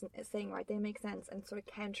negatives and saying, right, they make sense, and sort of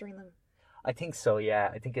countering them. I think so, yeah.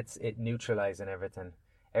 I think it neutralising everything.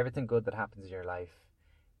 Everything good that happens in your life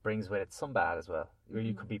brings with it some bad as well. Mm-hmm.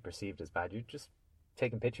 You could be perceived as bad. You're just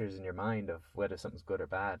taking pictures in your mind of whether something's good or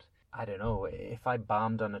bad. I don't know. If I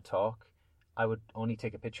bombed on a talk, I would only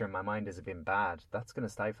take a picture in my mind as it being bad. That's going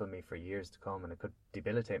to stifle me for years to come, and it could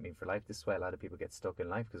debilitate me for life. This is why a lot of people get stuck in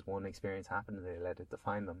life, because one experience happened and they let it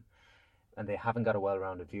define them, and they haven't got a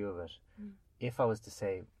well-rounded view of it. Mm. If I was to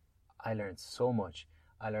say, I learned so much,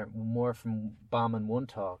 I learned more from bombing one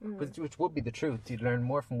talk, which would be the truth. You'd learn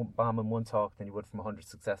more from bombing one talk than you would from 100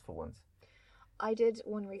 successful ones. I did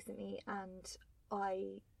one recently, and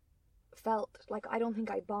I felt like I don't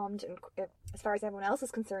think I bombed as far as everyone else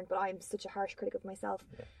is concerned, but I'm such a harsh critic of myself.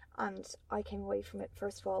 Yeah. And I came away from it,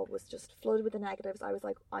 first of all, was just flooded with the negatives. I was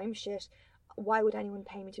like, I'm shit. Why would anyone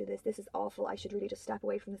pay me to do this? This is awful. I should really just step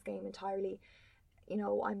away from this game entirely.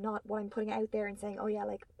 I'm not what I'm putting out there and saying, oh yeah,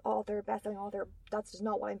 like author, best-selling author, that's just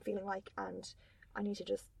not what I'm feeling like, and I need to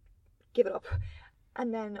just give it up.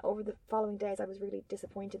 And then over the following days, I was really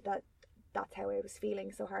disappointed that that's how I was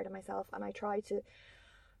feeling so hard on myself, and I tried to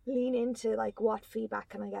lean into like, what feedback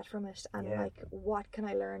can I get from it, and like, what can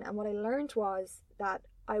I learn? And what I learned was that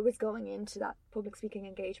I was going into that public speaking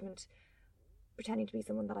engagement pretending to be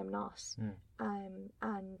someone that I'm not,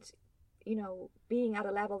 and being at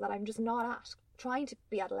a level that I'm just not at, trying to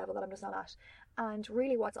be at a level that I'm just not at. And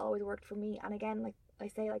really what's always worked for me, and again, like I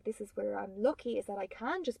say, like, this is where I'm lucky, is that I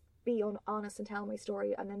can just be honest and tell my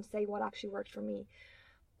story and then say what actually worked for me.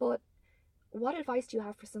 But what advice do you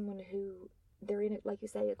have for someone who they're in, like you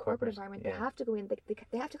say, a corporate environment? They have to go in,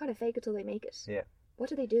 they have to kind of fake it till they make it. Yeah. What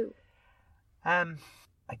do they do?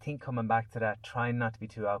 I think coming back to that, trying not to be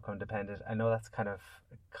too outcome dependent. I know that's kind of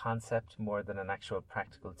a concept more than an actual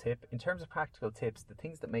practical tip. In terms of practical tips, the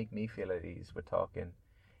things that make me feel at ease with talking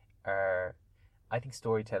are, I think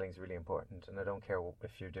storytelling is really important. And I don't care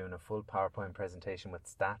if you're doing a full PowerPoint presentation with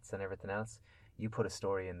stats and everything else, you put a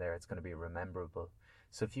story in there, it's going to be rememberable.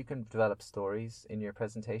 So if you can develop stories in your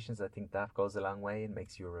presentations, I think that goes a long way and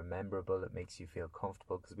makes you memorable. It makes you feel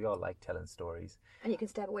comfortable, because we all like telling stories. And you can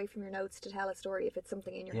step away from your notes to tell a story if it's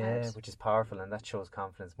something in your head. Yeah, which is powerful, and that shows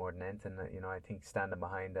confidence more than anything. You know, I think standing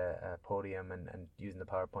behind a podium and using the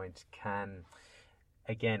PowerPoint can...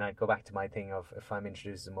 Again, I'd go back to my thing of, if I'm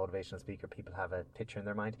introduced as a motivational speaker, people have a picture in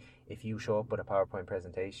their mind. If you show up with a PowerPoint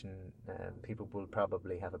presentation, people will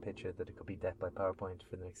probably have a picture that it could be death by PowerPoint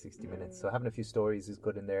for the next 60 minutes. So having a few stories is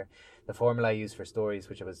good in there. The formula I use for stories,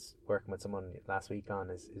 which I was working with someone last week on,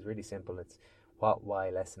 is really simple. It's what, why,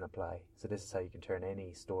 lesson, apply. So this is how you can turn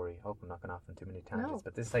any story. I hope I'm not going off on too many tangents,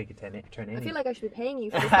 but this is how you can turn any... I feel like I should be paying you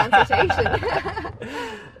for this consultation.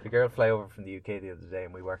 The girl flew over from the UK the other day,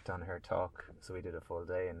 and we worked on her talk, so we did a full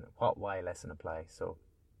day, and what, why, lesson, apply. So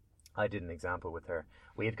I did an example with her.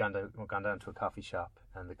 We had gone down to a coffee shop,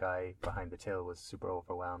 and the guy behind the till was super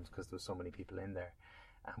overwhelmed because there was so many people in there,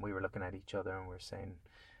 and we were looking at each other and we were saying,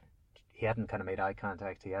 he hadn't kind of made eye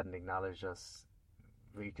contact, he hadn't acknowledged us.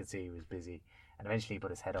 We could see he was busy, and eventually he put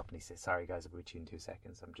his head up and he said, sorry guys, I'll be with you in 2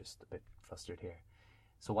 seconds, I'm just a bit flustered here.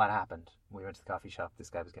 So what happened? We went to the coffee shop, this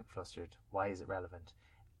guy was getting flustered. Why is it relevant?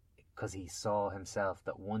 Because he saw himself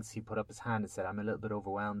that once he put up his hand and said, I'm a little bit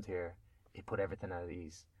overwhelmed here, it put everything at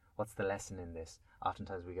ease. What's the lesson in this?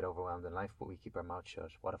 Oftentimes we get overwhelmed in life, but we keep our mouth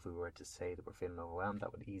shut. What if we were to say that we're feeling overwhelmed?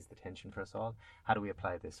 That would ease the tension for us all. How do we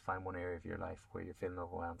apply this? Find one area of your life where you're feeling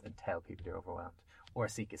overwhelmed and tell people you're overwhelmed. Or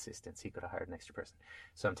seek assistance. He could have hired an extra person.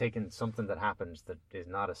 So I'm taking something that happened that is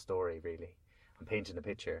not a story really. I'm painting a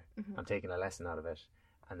picture. I'm taking a lesson out of it.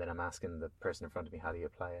 And then I'm asking the person in front of me, how do you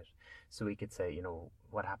apply it? So we could say, you know,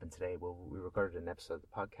 what happened today? Well, we recorded an episode of the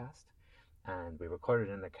podcast, and we recorded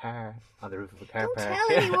it in a car, on the roof of a car park. Don't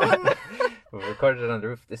tell anyone. We recorded it on the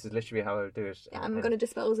roof. This is literally how I would do it. Yeah, I'm going to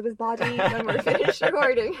dispose of his body when we're finished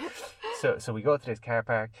recording. So we go to this car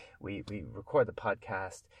park, we record the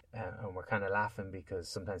podcast, and we're kind of laughing because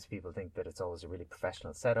sometimes people think that it's always a really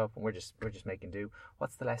professional setup, and we're just making do.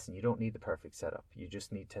 What's the lesson? You don't need the perfect setup. You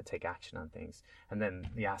just need to take action on things. And then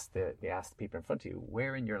they ask the people in front of you,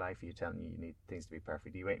 where in your life are you telling you need things to be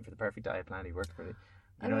perfect? Are you waiting for the perfect diet plan? Are you working for it?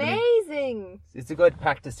 You know Amazing. What I mean? It's a good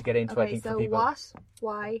practice to get into. Okay, I think so for people. what?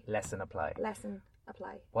 Why? Lesson, apply. Lesson,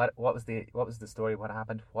 apply. What was the story? What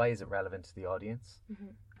happened? Why is it relevant to the audience?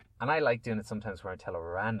 And I like doing it sometimes where I tell a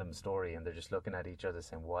random story and they're just looking at each other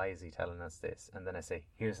saying, why is he telling us this? And then I say,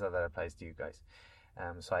 here's how that applies to you guys.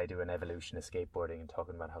 So I do an evolution of skateboarding and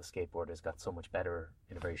talking about how skateboarders got so much better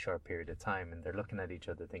in a very short period of time, and they're looking at each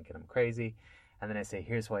other thinking I'm crazy. And then I say,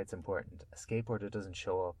 here's why it's important. A skateboarder doesn't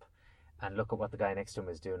show up and look at what the guy next to him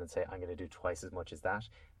is doing and say, I'm going to do twice as much as that.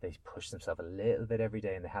 They push themselves a little bit every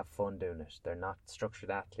day and they have fun doing it. They're not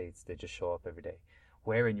structured athletes, they just show up every day.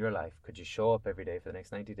 Where in your life could you show up every day for the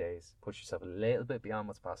next 90 days, push yourself a little bit beyond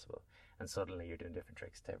what's possible, and suddenly you're doing different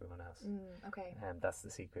tricks to everyone else? Okay. And that's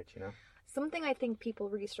the secret, you know? Something I think people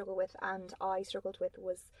really struggle with, and I struggled with,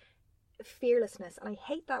 was fearlessness. And I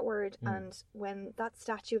hate that word. And when that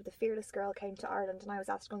statue of the fearless girl came to Ireland and I was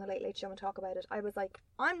asked to go on the Late Late Show and talk about it, I was like,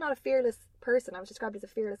 I'm not a fearless person. I was described as a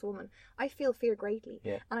fearless woman. I feel fear greatly.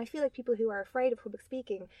 Yeah. And I feel like people who are afraid of public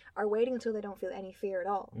speaking are waiting until they don't feel any fear at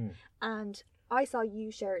all. And I saw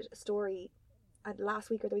you shared a story last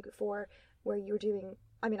week or the week before where you were doing,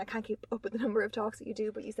 I mean, I can't keep up with the number of talks that you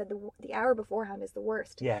do, but you said the hour beforehand is the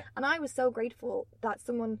worst. Yeah. And I was so grateful that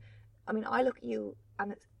someone, I mean, I look at you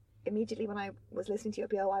and immediately when I was listening to you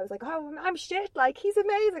at BO, I was like, oh, I'm shit, like, he's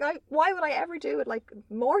amazing. Why would I ever do it? Like,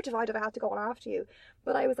 mortified if I had to go on after you.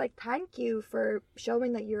 But I was like, thank you for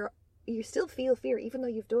showing that you still feel fear, even though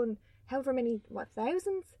you've done however many,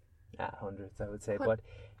 thousands? Yeah, hundreds, I would say. But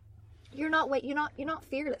you're not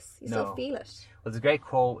fearless. You still feel it. Well, there's a great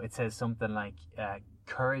quote. It says something like,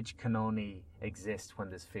 courage can only exist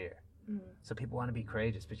when there's fear. So people want to be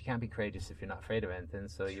courageous, but you can't be courageous if you're not afraid of anything.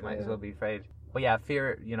 So you might as well be afraid. But yeah,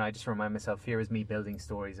 fear, I just remind myself, fear is me building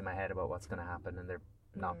stories in my head about what's going to happen, and they're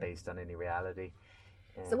not based on any reality.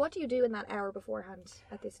 So what do you do in that hour beforehand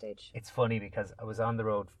at this stage? It's funny because I was on the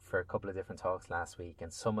road for a couple of different talks last week,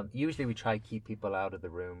 and usually we try to keep people out of the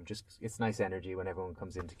room. Just, it's nice energy when everyone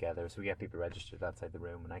comes in together. So we get people registered outside the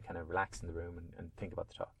room, and I kind of relax in the room and think about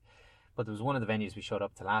the talk. But there was one of the venues we showed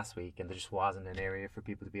up to last week, and there just wasn't an area for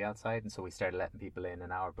people to be outside, and so we started letting people in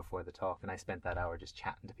an hour before the talk, and I spent that hour just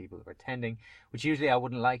chatting to people who were attending, which usually I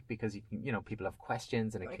wouldn't like because people have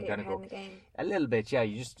questions and it can kind of go a little bit. Yeah,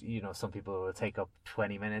 you just some people will take up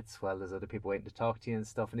 20 minutes while there's other people waiting to talk to you and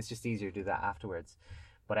stuff, and it's just easier to do that afterwards.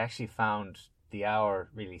 But I actually found the hour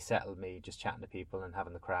really settled me, just chatting to people and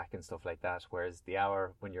having the crack and stuff like that. Whereas the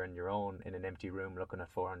hour when you're on your own in an empty room looking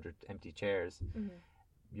at 400 empty chairs.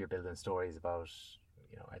 You're building stories about,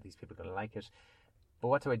 are these people going to like it? But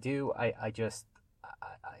what do? I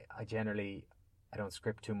generally, I don't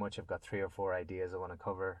script too much. I've got 3 or 4 ideas I want to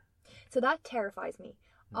cover. So that terrifies me.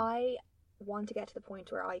 I want to get to the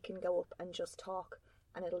point where I can go up and just talk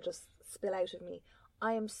and it'll just spill out of me.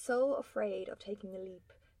 I am so afraid of taking the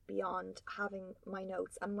leap beyond having my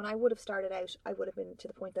notes. And when I would have started out, I would have been to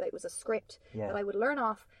the point that it was a script that I would learn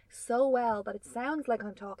off so well that it sounds like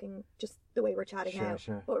I'm talking just the way we're chatting now.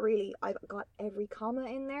 Sure. But really, I've got every comma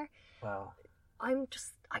in there. Wow.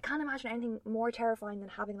 I can't imagine anything more terrifying than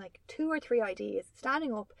having like 2 or 3 ideas,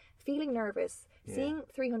 standing up, feeling nervous, seeing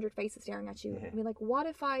 300 faces staring at you. I mean, like, what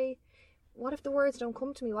if the words don't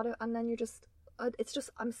come to me? And then you're just, it's just,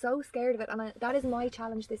 I'm so scared of it. And that is my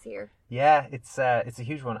challenge this year. Yeah, it's a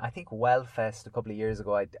huge one. I think Wellfest a couple of years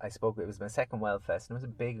ago, I spoke, it was my second Wellfest, and it was a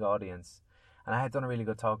big audience. And I had done a really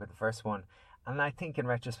good talk at the first one. And I think in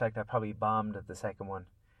retrospect, I probably bombed at the second one.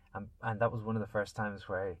 And that was one of the first times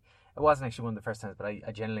where it wasn't actually one of the first times, but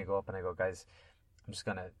I generally go up and I go, guys, I'm just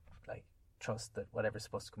going to like trust that whatever's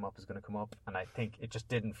supposed to come up is going to come up. And I think it just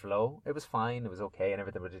didn't flow. It was fine, it was okay and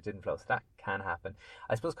everything, but it didn't flow. So that can happen.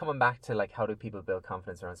 I suppose coming back to like, how do people build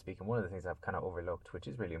confidence around speaking? One of the things I've kind of overlooked, which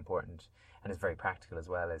is really important and is very practical as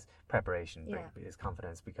well, is preparation, is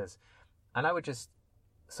confidence. And I would just,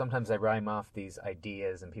 sometimes I rhyme off these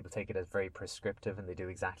ideas and people take it as very prescriptive and they do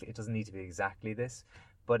exactly, it doesn't need to be exactly this.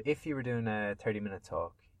 But if you were doing a 30-minute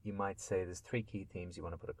talk, you might say there's 3 key themes you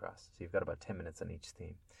want to put across. So you've got about 10 minutes on each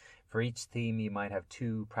theme. For each theme, you might have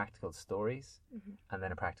 2 practical stories and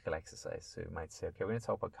then a practical exercise. So you might say, okay, we're going to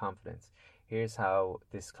talk about confidence. Here's how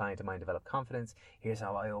this client of mine developed confidence. Here's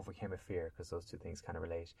how I overcame a fear, because those 2 things kind of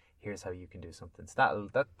relate. Here's how you can do something. So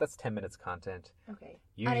that's 10 minutes content. Okay.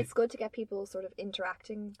 And it's good to get people sort of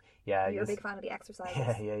interacting. Yeah. You're a big fan of the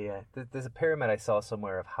exercises. Yeah. There's a pyramid I saw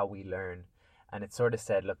somewhere of how we learn. And it sort of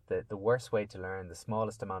said, look, the worst way to learn, the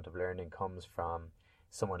smallest amount of learning comes from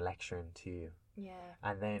someone lecturing to you. Yeah.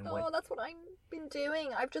 And then that's what I've been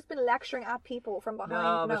doing. I've just been lecturing at people from behind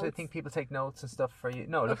notes. No, but I think people take notes and stuff for you.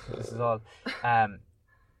 No, look, this is all... and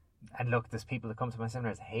look, there's people that come to my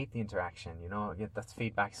seminars hate the interaction, that's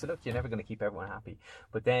feedback. So look, you're never going to keep everyone happy.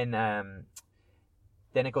 But then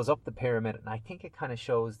it goes up the pyramid, and I think it kind of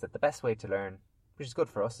shows that the best way to learn, which is good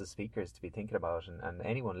for us as speakers to be thinking about, and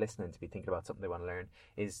anyone listening to be thinking about something they want to learn,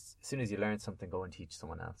 is as soon as you learn something, go and teach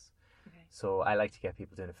someone else. Okay. So I like to get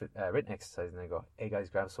people doing a written exercise, and I go, hey guys,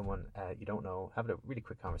 grab someone you don't know, have a really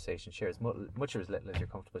quick conversation, share as much or as little as you're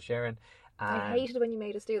comfortable sharing. And I hated when you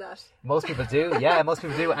made us do that. Most people do, most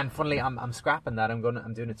people do, and funnily I'm scrapping that. I'm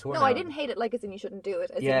doing a tour now. No, I didn't hate it like as in you shouldn't do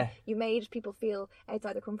it. As in you made people feel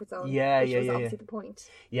outside their comfort zone. Which was obviously the point.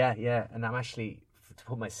 Yeah, and I'm actually, to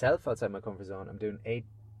put myself outside my comfort zone, I'm doing 8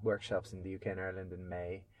 workshops in the UK and Ireland in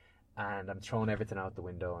May, and I'm throwing everything out the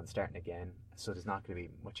window and starting again. So there's not going to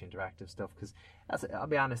be much interactive stuff, because I'll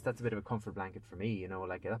be honest, that's a bit of a comfort blanket for me,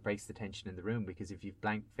 like that breaks the tension in the room, because if you've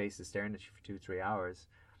blank faces staring at you for 2-3 hours,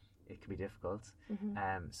 it can be difficult.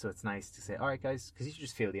 So it's nice to say, all right guys, because you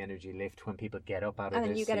just feel the energy lift when people get up out of this.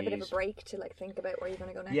 And then you get a bit of a break to like think about where you're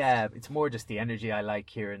going to go next. Yeah, it's more just the energy I like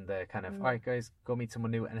here, and the kind of, all right guys, go meet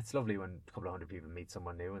someone new. And it's lovely when a couple of 100 people meet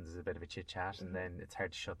someone new and there's a bit of a chit chat, and then it's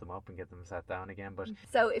hard to shut them up and get them sat down again. But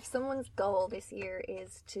so if someone's goal this year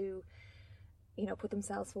is to, put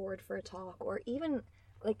themselves forward for a talk, or even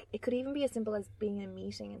like it could even be as simple as being in a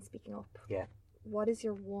meeting and speaking up. Yeah. What is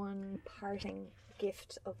your one parting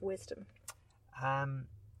gift of wisdom?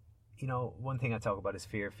 One thing I talk about is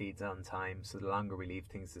fear feeds on time. So the longer we leave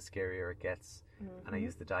things, the scarier it gets. And I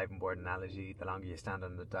use the diving board analogy. The longer you stand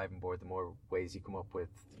on the diving board, the more ways you come up with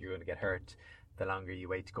you're going to get hurt. The longer you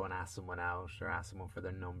wait to go and ask someone out, or ask someone for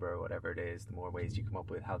their number, or whatever it is, the more ways you come up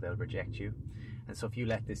with how they'll reject you. And so if you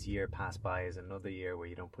let this year pass by as another year where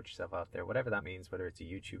you don't put yourself out there, whatever that means, whether it's a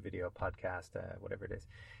YouTube video, podcast, whatever it is.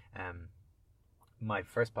 My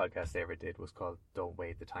first podcast I ever did was called Don't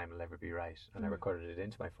Wait, the Time Will Ever Be Right. And I recorded it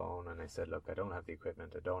into my phone, and I said, look, I don't have the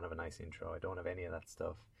equipment, I don't have a nice intro, I don't have any of that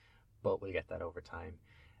stuff, but we'll get that over time.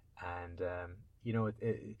 And,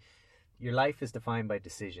 your life is defined by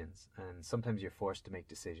decisions, and sometimes you're forced to make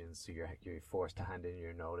decisions. So you're forced to hand in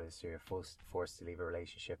your notice, or you're forced to leave a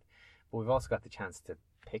relationship. But we've also got the chance to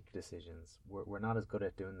pick decisions. We're not as good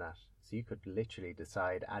at doing that. So you could literally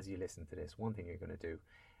decide as you listen to this one thing you're going to do.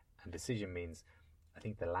 And decision means, I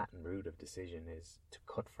think the Latin root of decision is to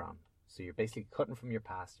cut from. So you're basically cutting from your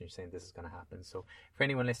past, and you're saying this is going to happen. So for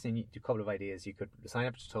anyone listening, you do a couple of ideas. You could sign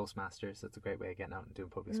up to Toastmasters. That's a great way of getting out and doing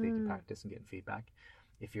public speaking practice and getting feedback.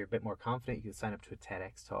 If you're a bit more confident, you could sign up to a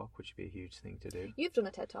TEDx talk, which would be a huge thing to do. You've done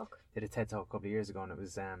a TED talk. Did a TED talk a couple of years ago, and it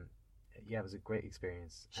was it was a great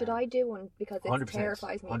experience. Should I do one? Because it 100%,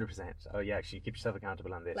 terrifies me. 100%. Oh yeah, actually keep yourself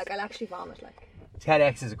accountable on this. Like I'll actually vomit.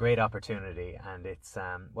 TEDx is a great opportunity, and it's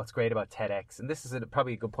what's great about TEDx, and this is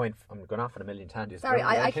probably a good point. I'm going off on a million tangents. Sorry,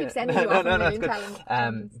 I keep sending you off on a million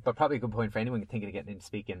tangents. But probably a good point for anyone thinking of getting into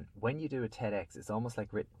speaking. When you do a TEDx, it's almost like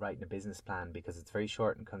writing a business plan, because it's very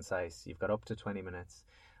short and concise. You've got up to 20 minutes.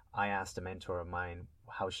 I asked a mentor of mine,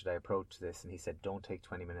 how should I approach this? And he said, don't take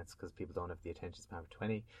 20 minutes because people don't have the attention span for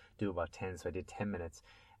 20. Do about 10. So I did 10 minutes.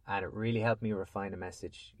 And it really helped me refine a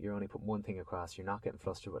message. You're only putting one thing across. You're not getting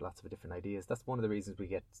flustered with lots of different ideas. That's one of the reasons we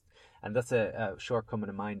get, and that's a shortcoming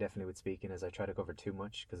of mine definitely with speaking, is I try to cover too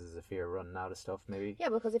much because there's a fear of running out of stuff maybe. Yeah,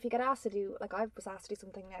 because if you get asked to do, like I was asked to do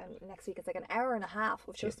something next week, it's like an hour and a half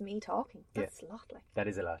of just me talking. That's a lot. Like that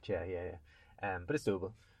is a lot, yeah. But it's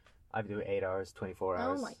doable. I do 8 hours, 24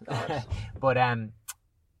 hours. Oh my god. But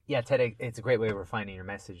yeah, TEDx, it's a great way of refining your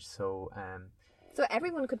message. So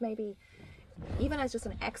everyone could maybe, even as just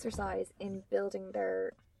an exercise in building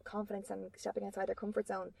their confidence and stepping outside their comfort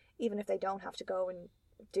zone, even if they don't have to go and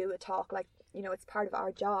do a talk, like, you know, it's part of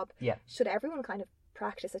our job. Yeah. Should everyone kind of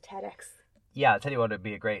practice a TEDx? Yeah, I'll tell you what would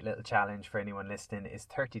be a great little challenge for anyone listening is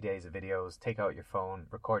 30 days of videos. Take out your phone,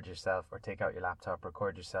 record yourself, or take out your laptop,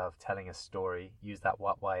 record yourself telling a story. Use that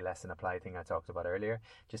what, why, lesson, apply thing I talked about earlier.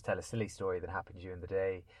 Just tell a silly story that happened to you in the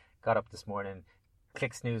day. Got up this morning,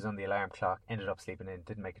 click snooze on the alarm clock, ended up sleeping in,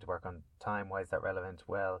 didn't make it to work on time. Why is that relevant?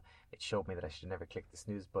 Well, it showed me that I should never click the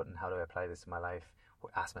snooze button. How do I apply this in my life?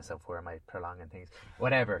 Ask myself, where am I prolonging things?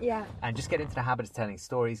 Whatever. Yeah. And just get into the habit of telling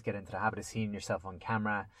stories, get into the habit of seeing yourself on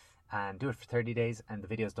camera, and do it for 30 days. And the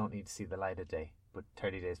videos don't need to see the light of day. But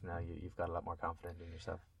 30 days from now, you've got a lot more confidence in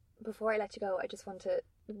yourself. Before I let you go, I just want to,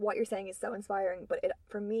 what you're saying is so inspiring, but it,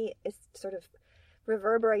 for me, it's sort of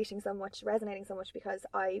reverberating so much, resonating so much, because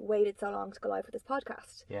I waited so long to go live with this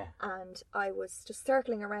podcast. Yeah. And I was just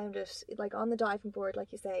circling around it, like on the diving board,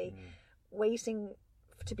 like you say, waiting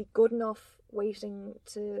to be good enough, waiting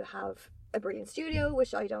to have a brilliant studio,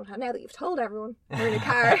 which I don't have now that you've told everyone. We're in a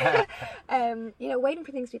car. You know, waiting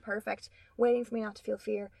for things to be perfect, waiting for me not to feel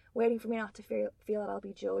fear, waiting for me not to feel that I'll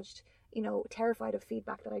be judged, you know, terrified of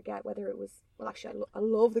feedback that I get, whether it was, well, actually I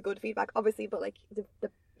love the good feedback, obviously, but like the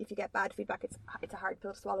if you get bad feedback, it's a hard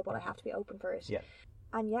pill to swallow, but I have to be open for it. Yeah.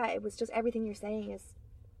 And yeah, it was just everything you're saying is,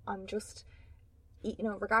 I'm just, you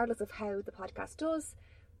know, regardless of how the podcast does,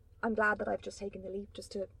 I'm glad that I've just taken the leap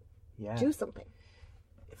just to do something.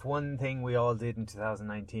 If one thing we all did in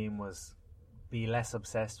 2019 was be less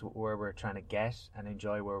obsessed with where we're trying to get and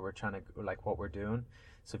enjoy where we're trying to, like what we're doing.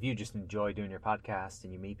 So if you just enjoy doing your podcast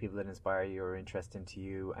and you meet people that inspire you or are interesting to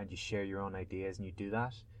you and you share your own ideas and you do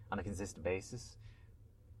that on a consistent basis,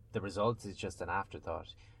 the result is just an afterthought.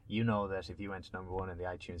 You know that if you went to number one in the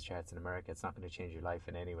iTunes charts in America, it's not going to change your life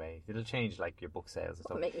in any way. It'll change like your book sales and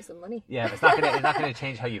stuff. It'll make you some money. Yeah, but it's not going to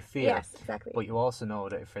change how you feel. Yes, exactly. But you also know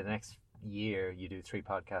that if for the next year you do 3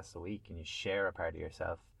 podcasts a week and you share a part of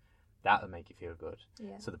yourself, that'll make you feel good.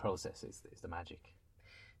 Yeah. So the process is the magic.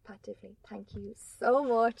 Pat Tivoli, thank you so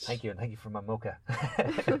much. Thank you, and thank you for my mocha.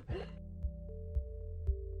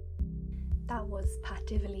 That was Pat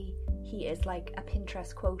Tivoli. He is like a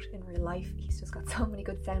Pinterest quote in real life. He's just got so many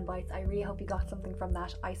good sound bites. I really hope you got something from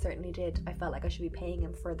that. I certainly did. I felt like I should be paying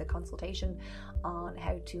him for the consultation on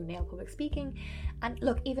how to nail public speaking. And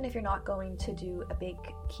look, even if you're not going to do a big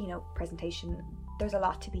keynote presentation, there's a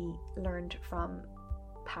lot to be learned from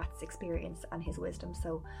Pat's experience and his wisdom.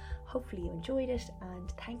 So hopefully you enjoyed it,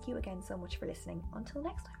 and thank you again so much for listening. Until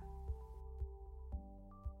next time.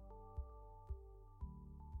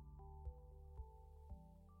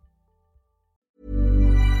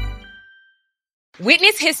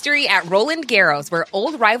 Witness history at Roland Garros, where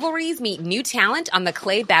old rivalries meet new talent on the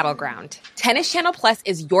clay battleground. Tennis Channel Plus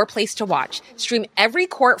is your place to watch. Stream every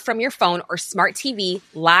court from your phone or smart TV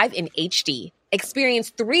live in HD.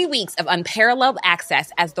 Experience 3 weeks of unparalleled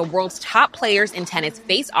access as the world's top players in tennis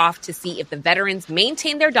face off to see if the veterans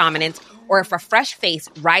maintain their dominance or if a fresh face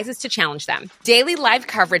rises to challenge them. Daily live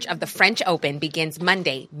coverage of the French Open begins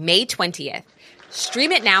Monday, May 20th.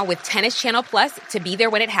 Stream it now with Tennis Channel Plus to be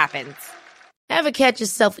there when it happens. Ever catch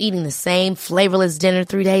yourself eating the same flavorless dinner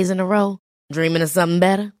 3 days in a row? Dreaming of something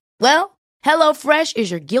better? Well, HelloFresh is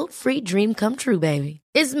your guilt-free dream come true, baby.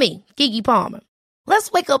 It's me, Keke Palmer. Let's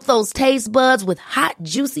wake up those taste buds with hot,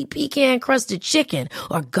 juicy pecan-crusted chicken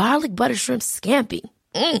or garlic butter shrimp scampi.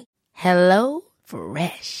 Hello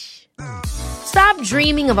Fresh. Stop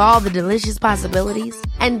dreaming of all the delicious possibilities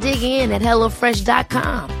and dig in at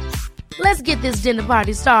HelloFresh.com. Let's get this dinner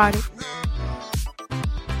party started.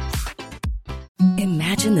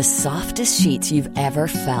 Imagine the softest sheets you've ever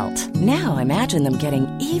felt. Now imagine them getting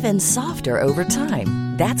even softer over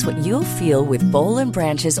time. That's what you'll feel with Boll &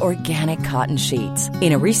 Branch's organic cotton sheets.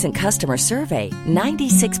 In a recent customer survey,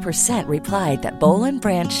 96% replied that Boll &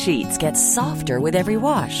 Branch sheets get softer with every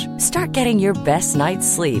wash. Start getting your best night's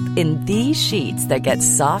sleep in these sheets that get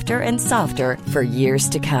softer and softer for years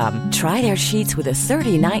to come. Try their sheets with a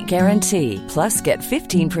 30-night guarantee. Plus, get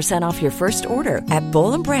 15% off your first order at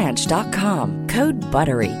bollandbranch.com. Code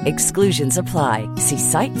BUTTERY. Exclusions apply. See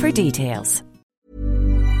site for details.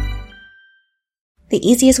 The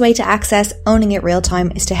easiest way to access Owning It Real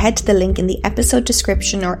Time is to head to the link in the episode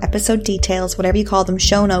description or episode details, whatever you call them,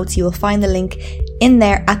 show notes. You will find the link in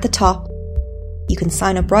there at the top. You can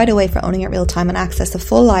sign up right away for Owning It Real Time and access the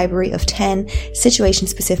full library of 10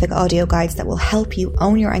 situation-specific audio guides that will help you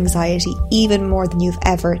own your anxiety even more than you've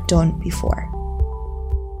ever done before.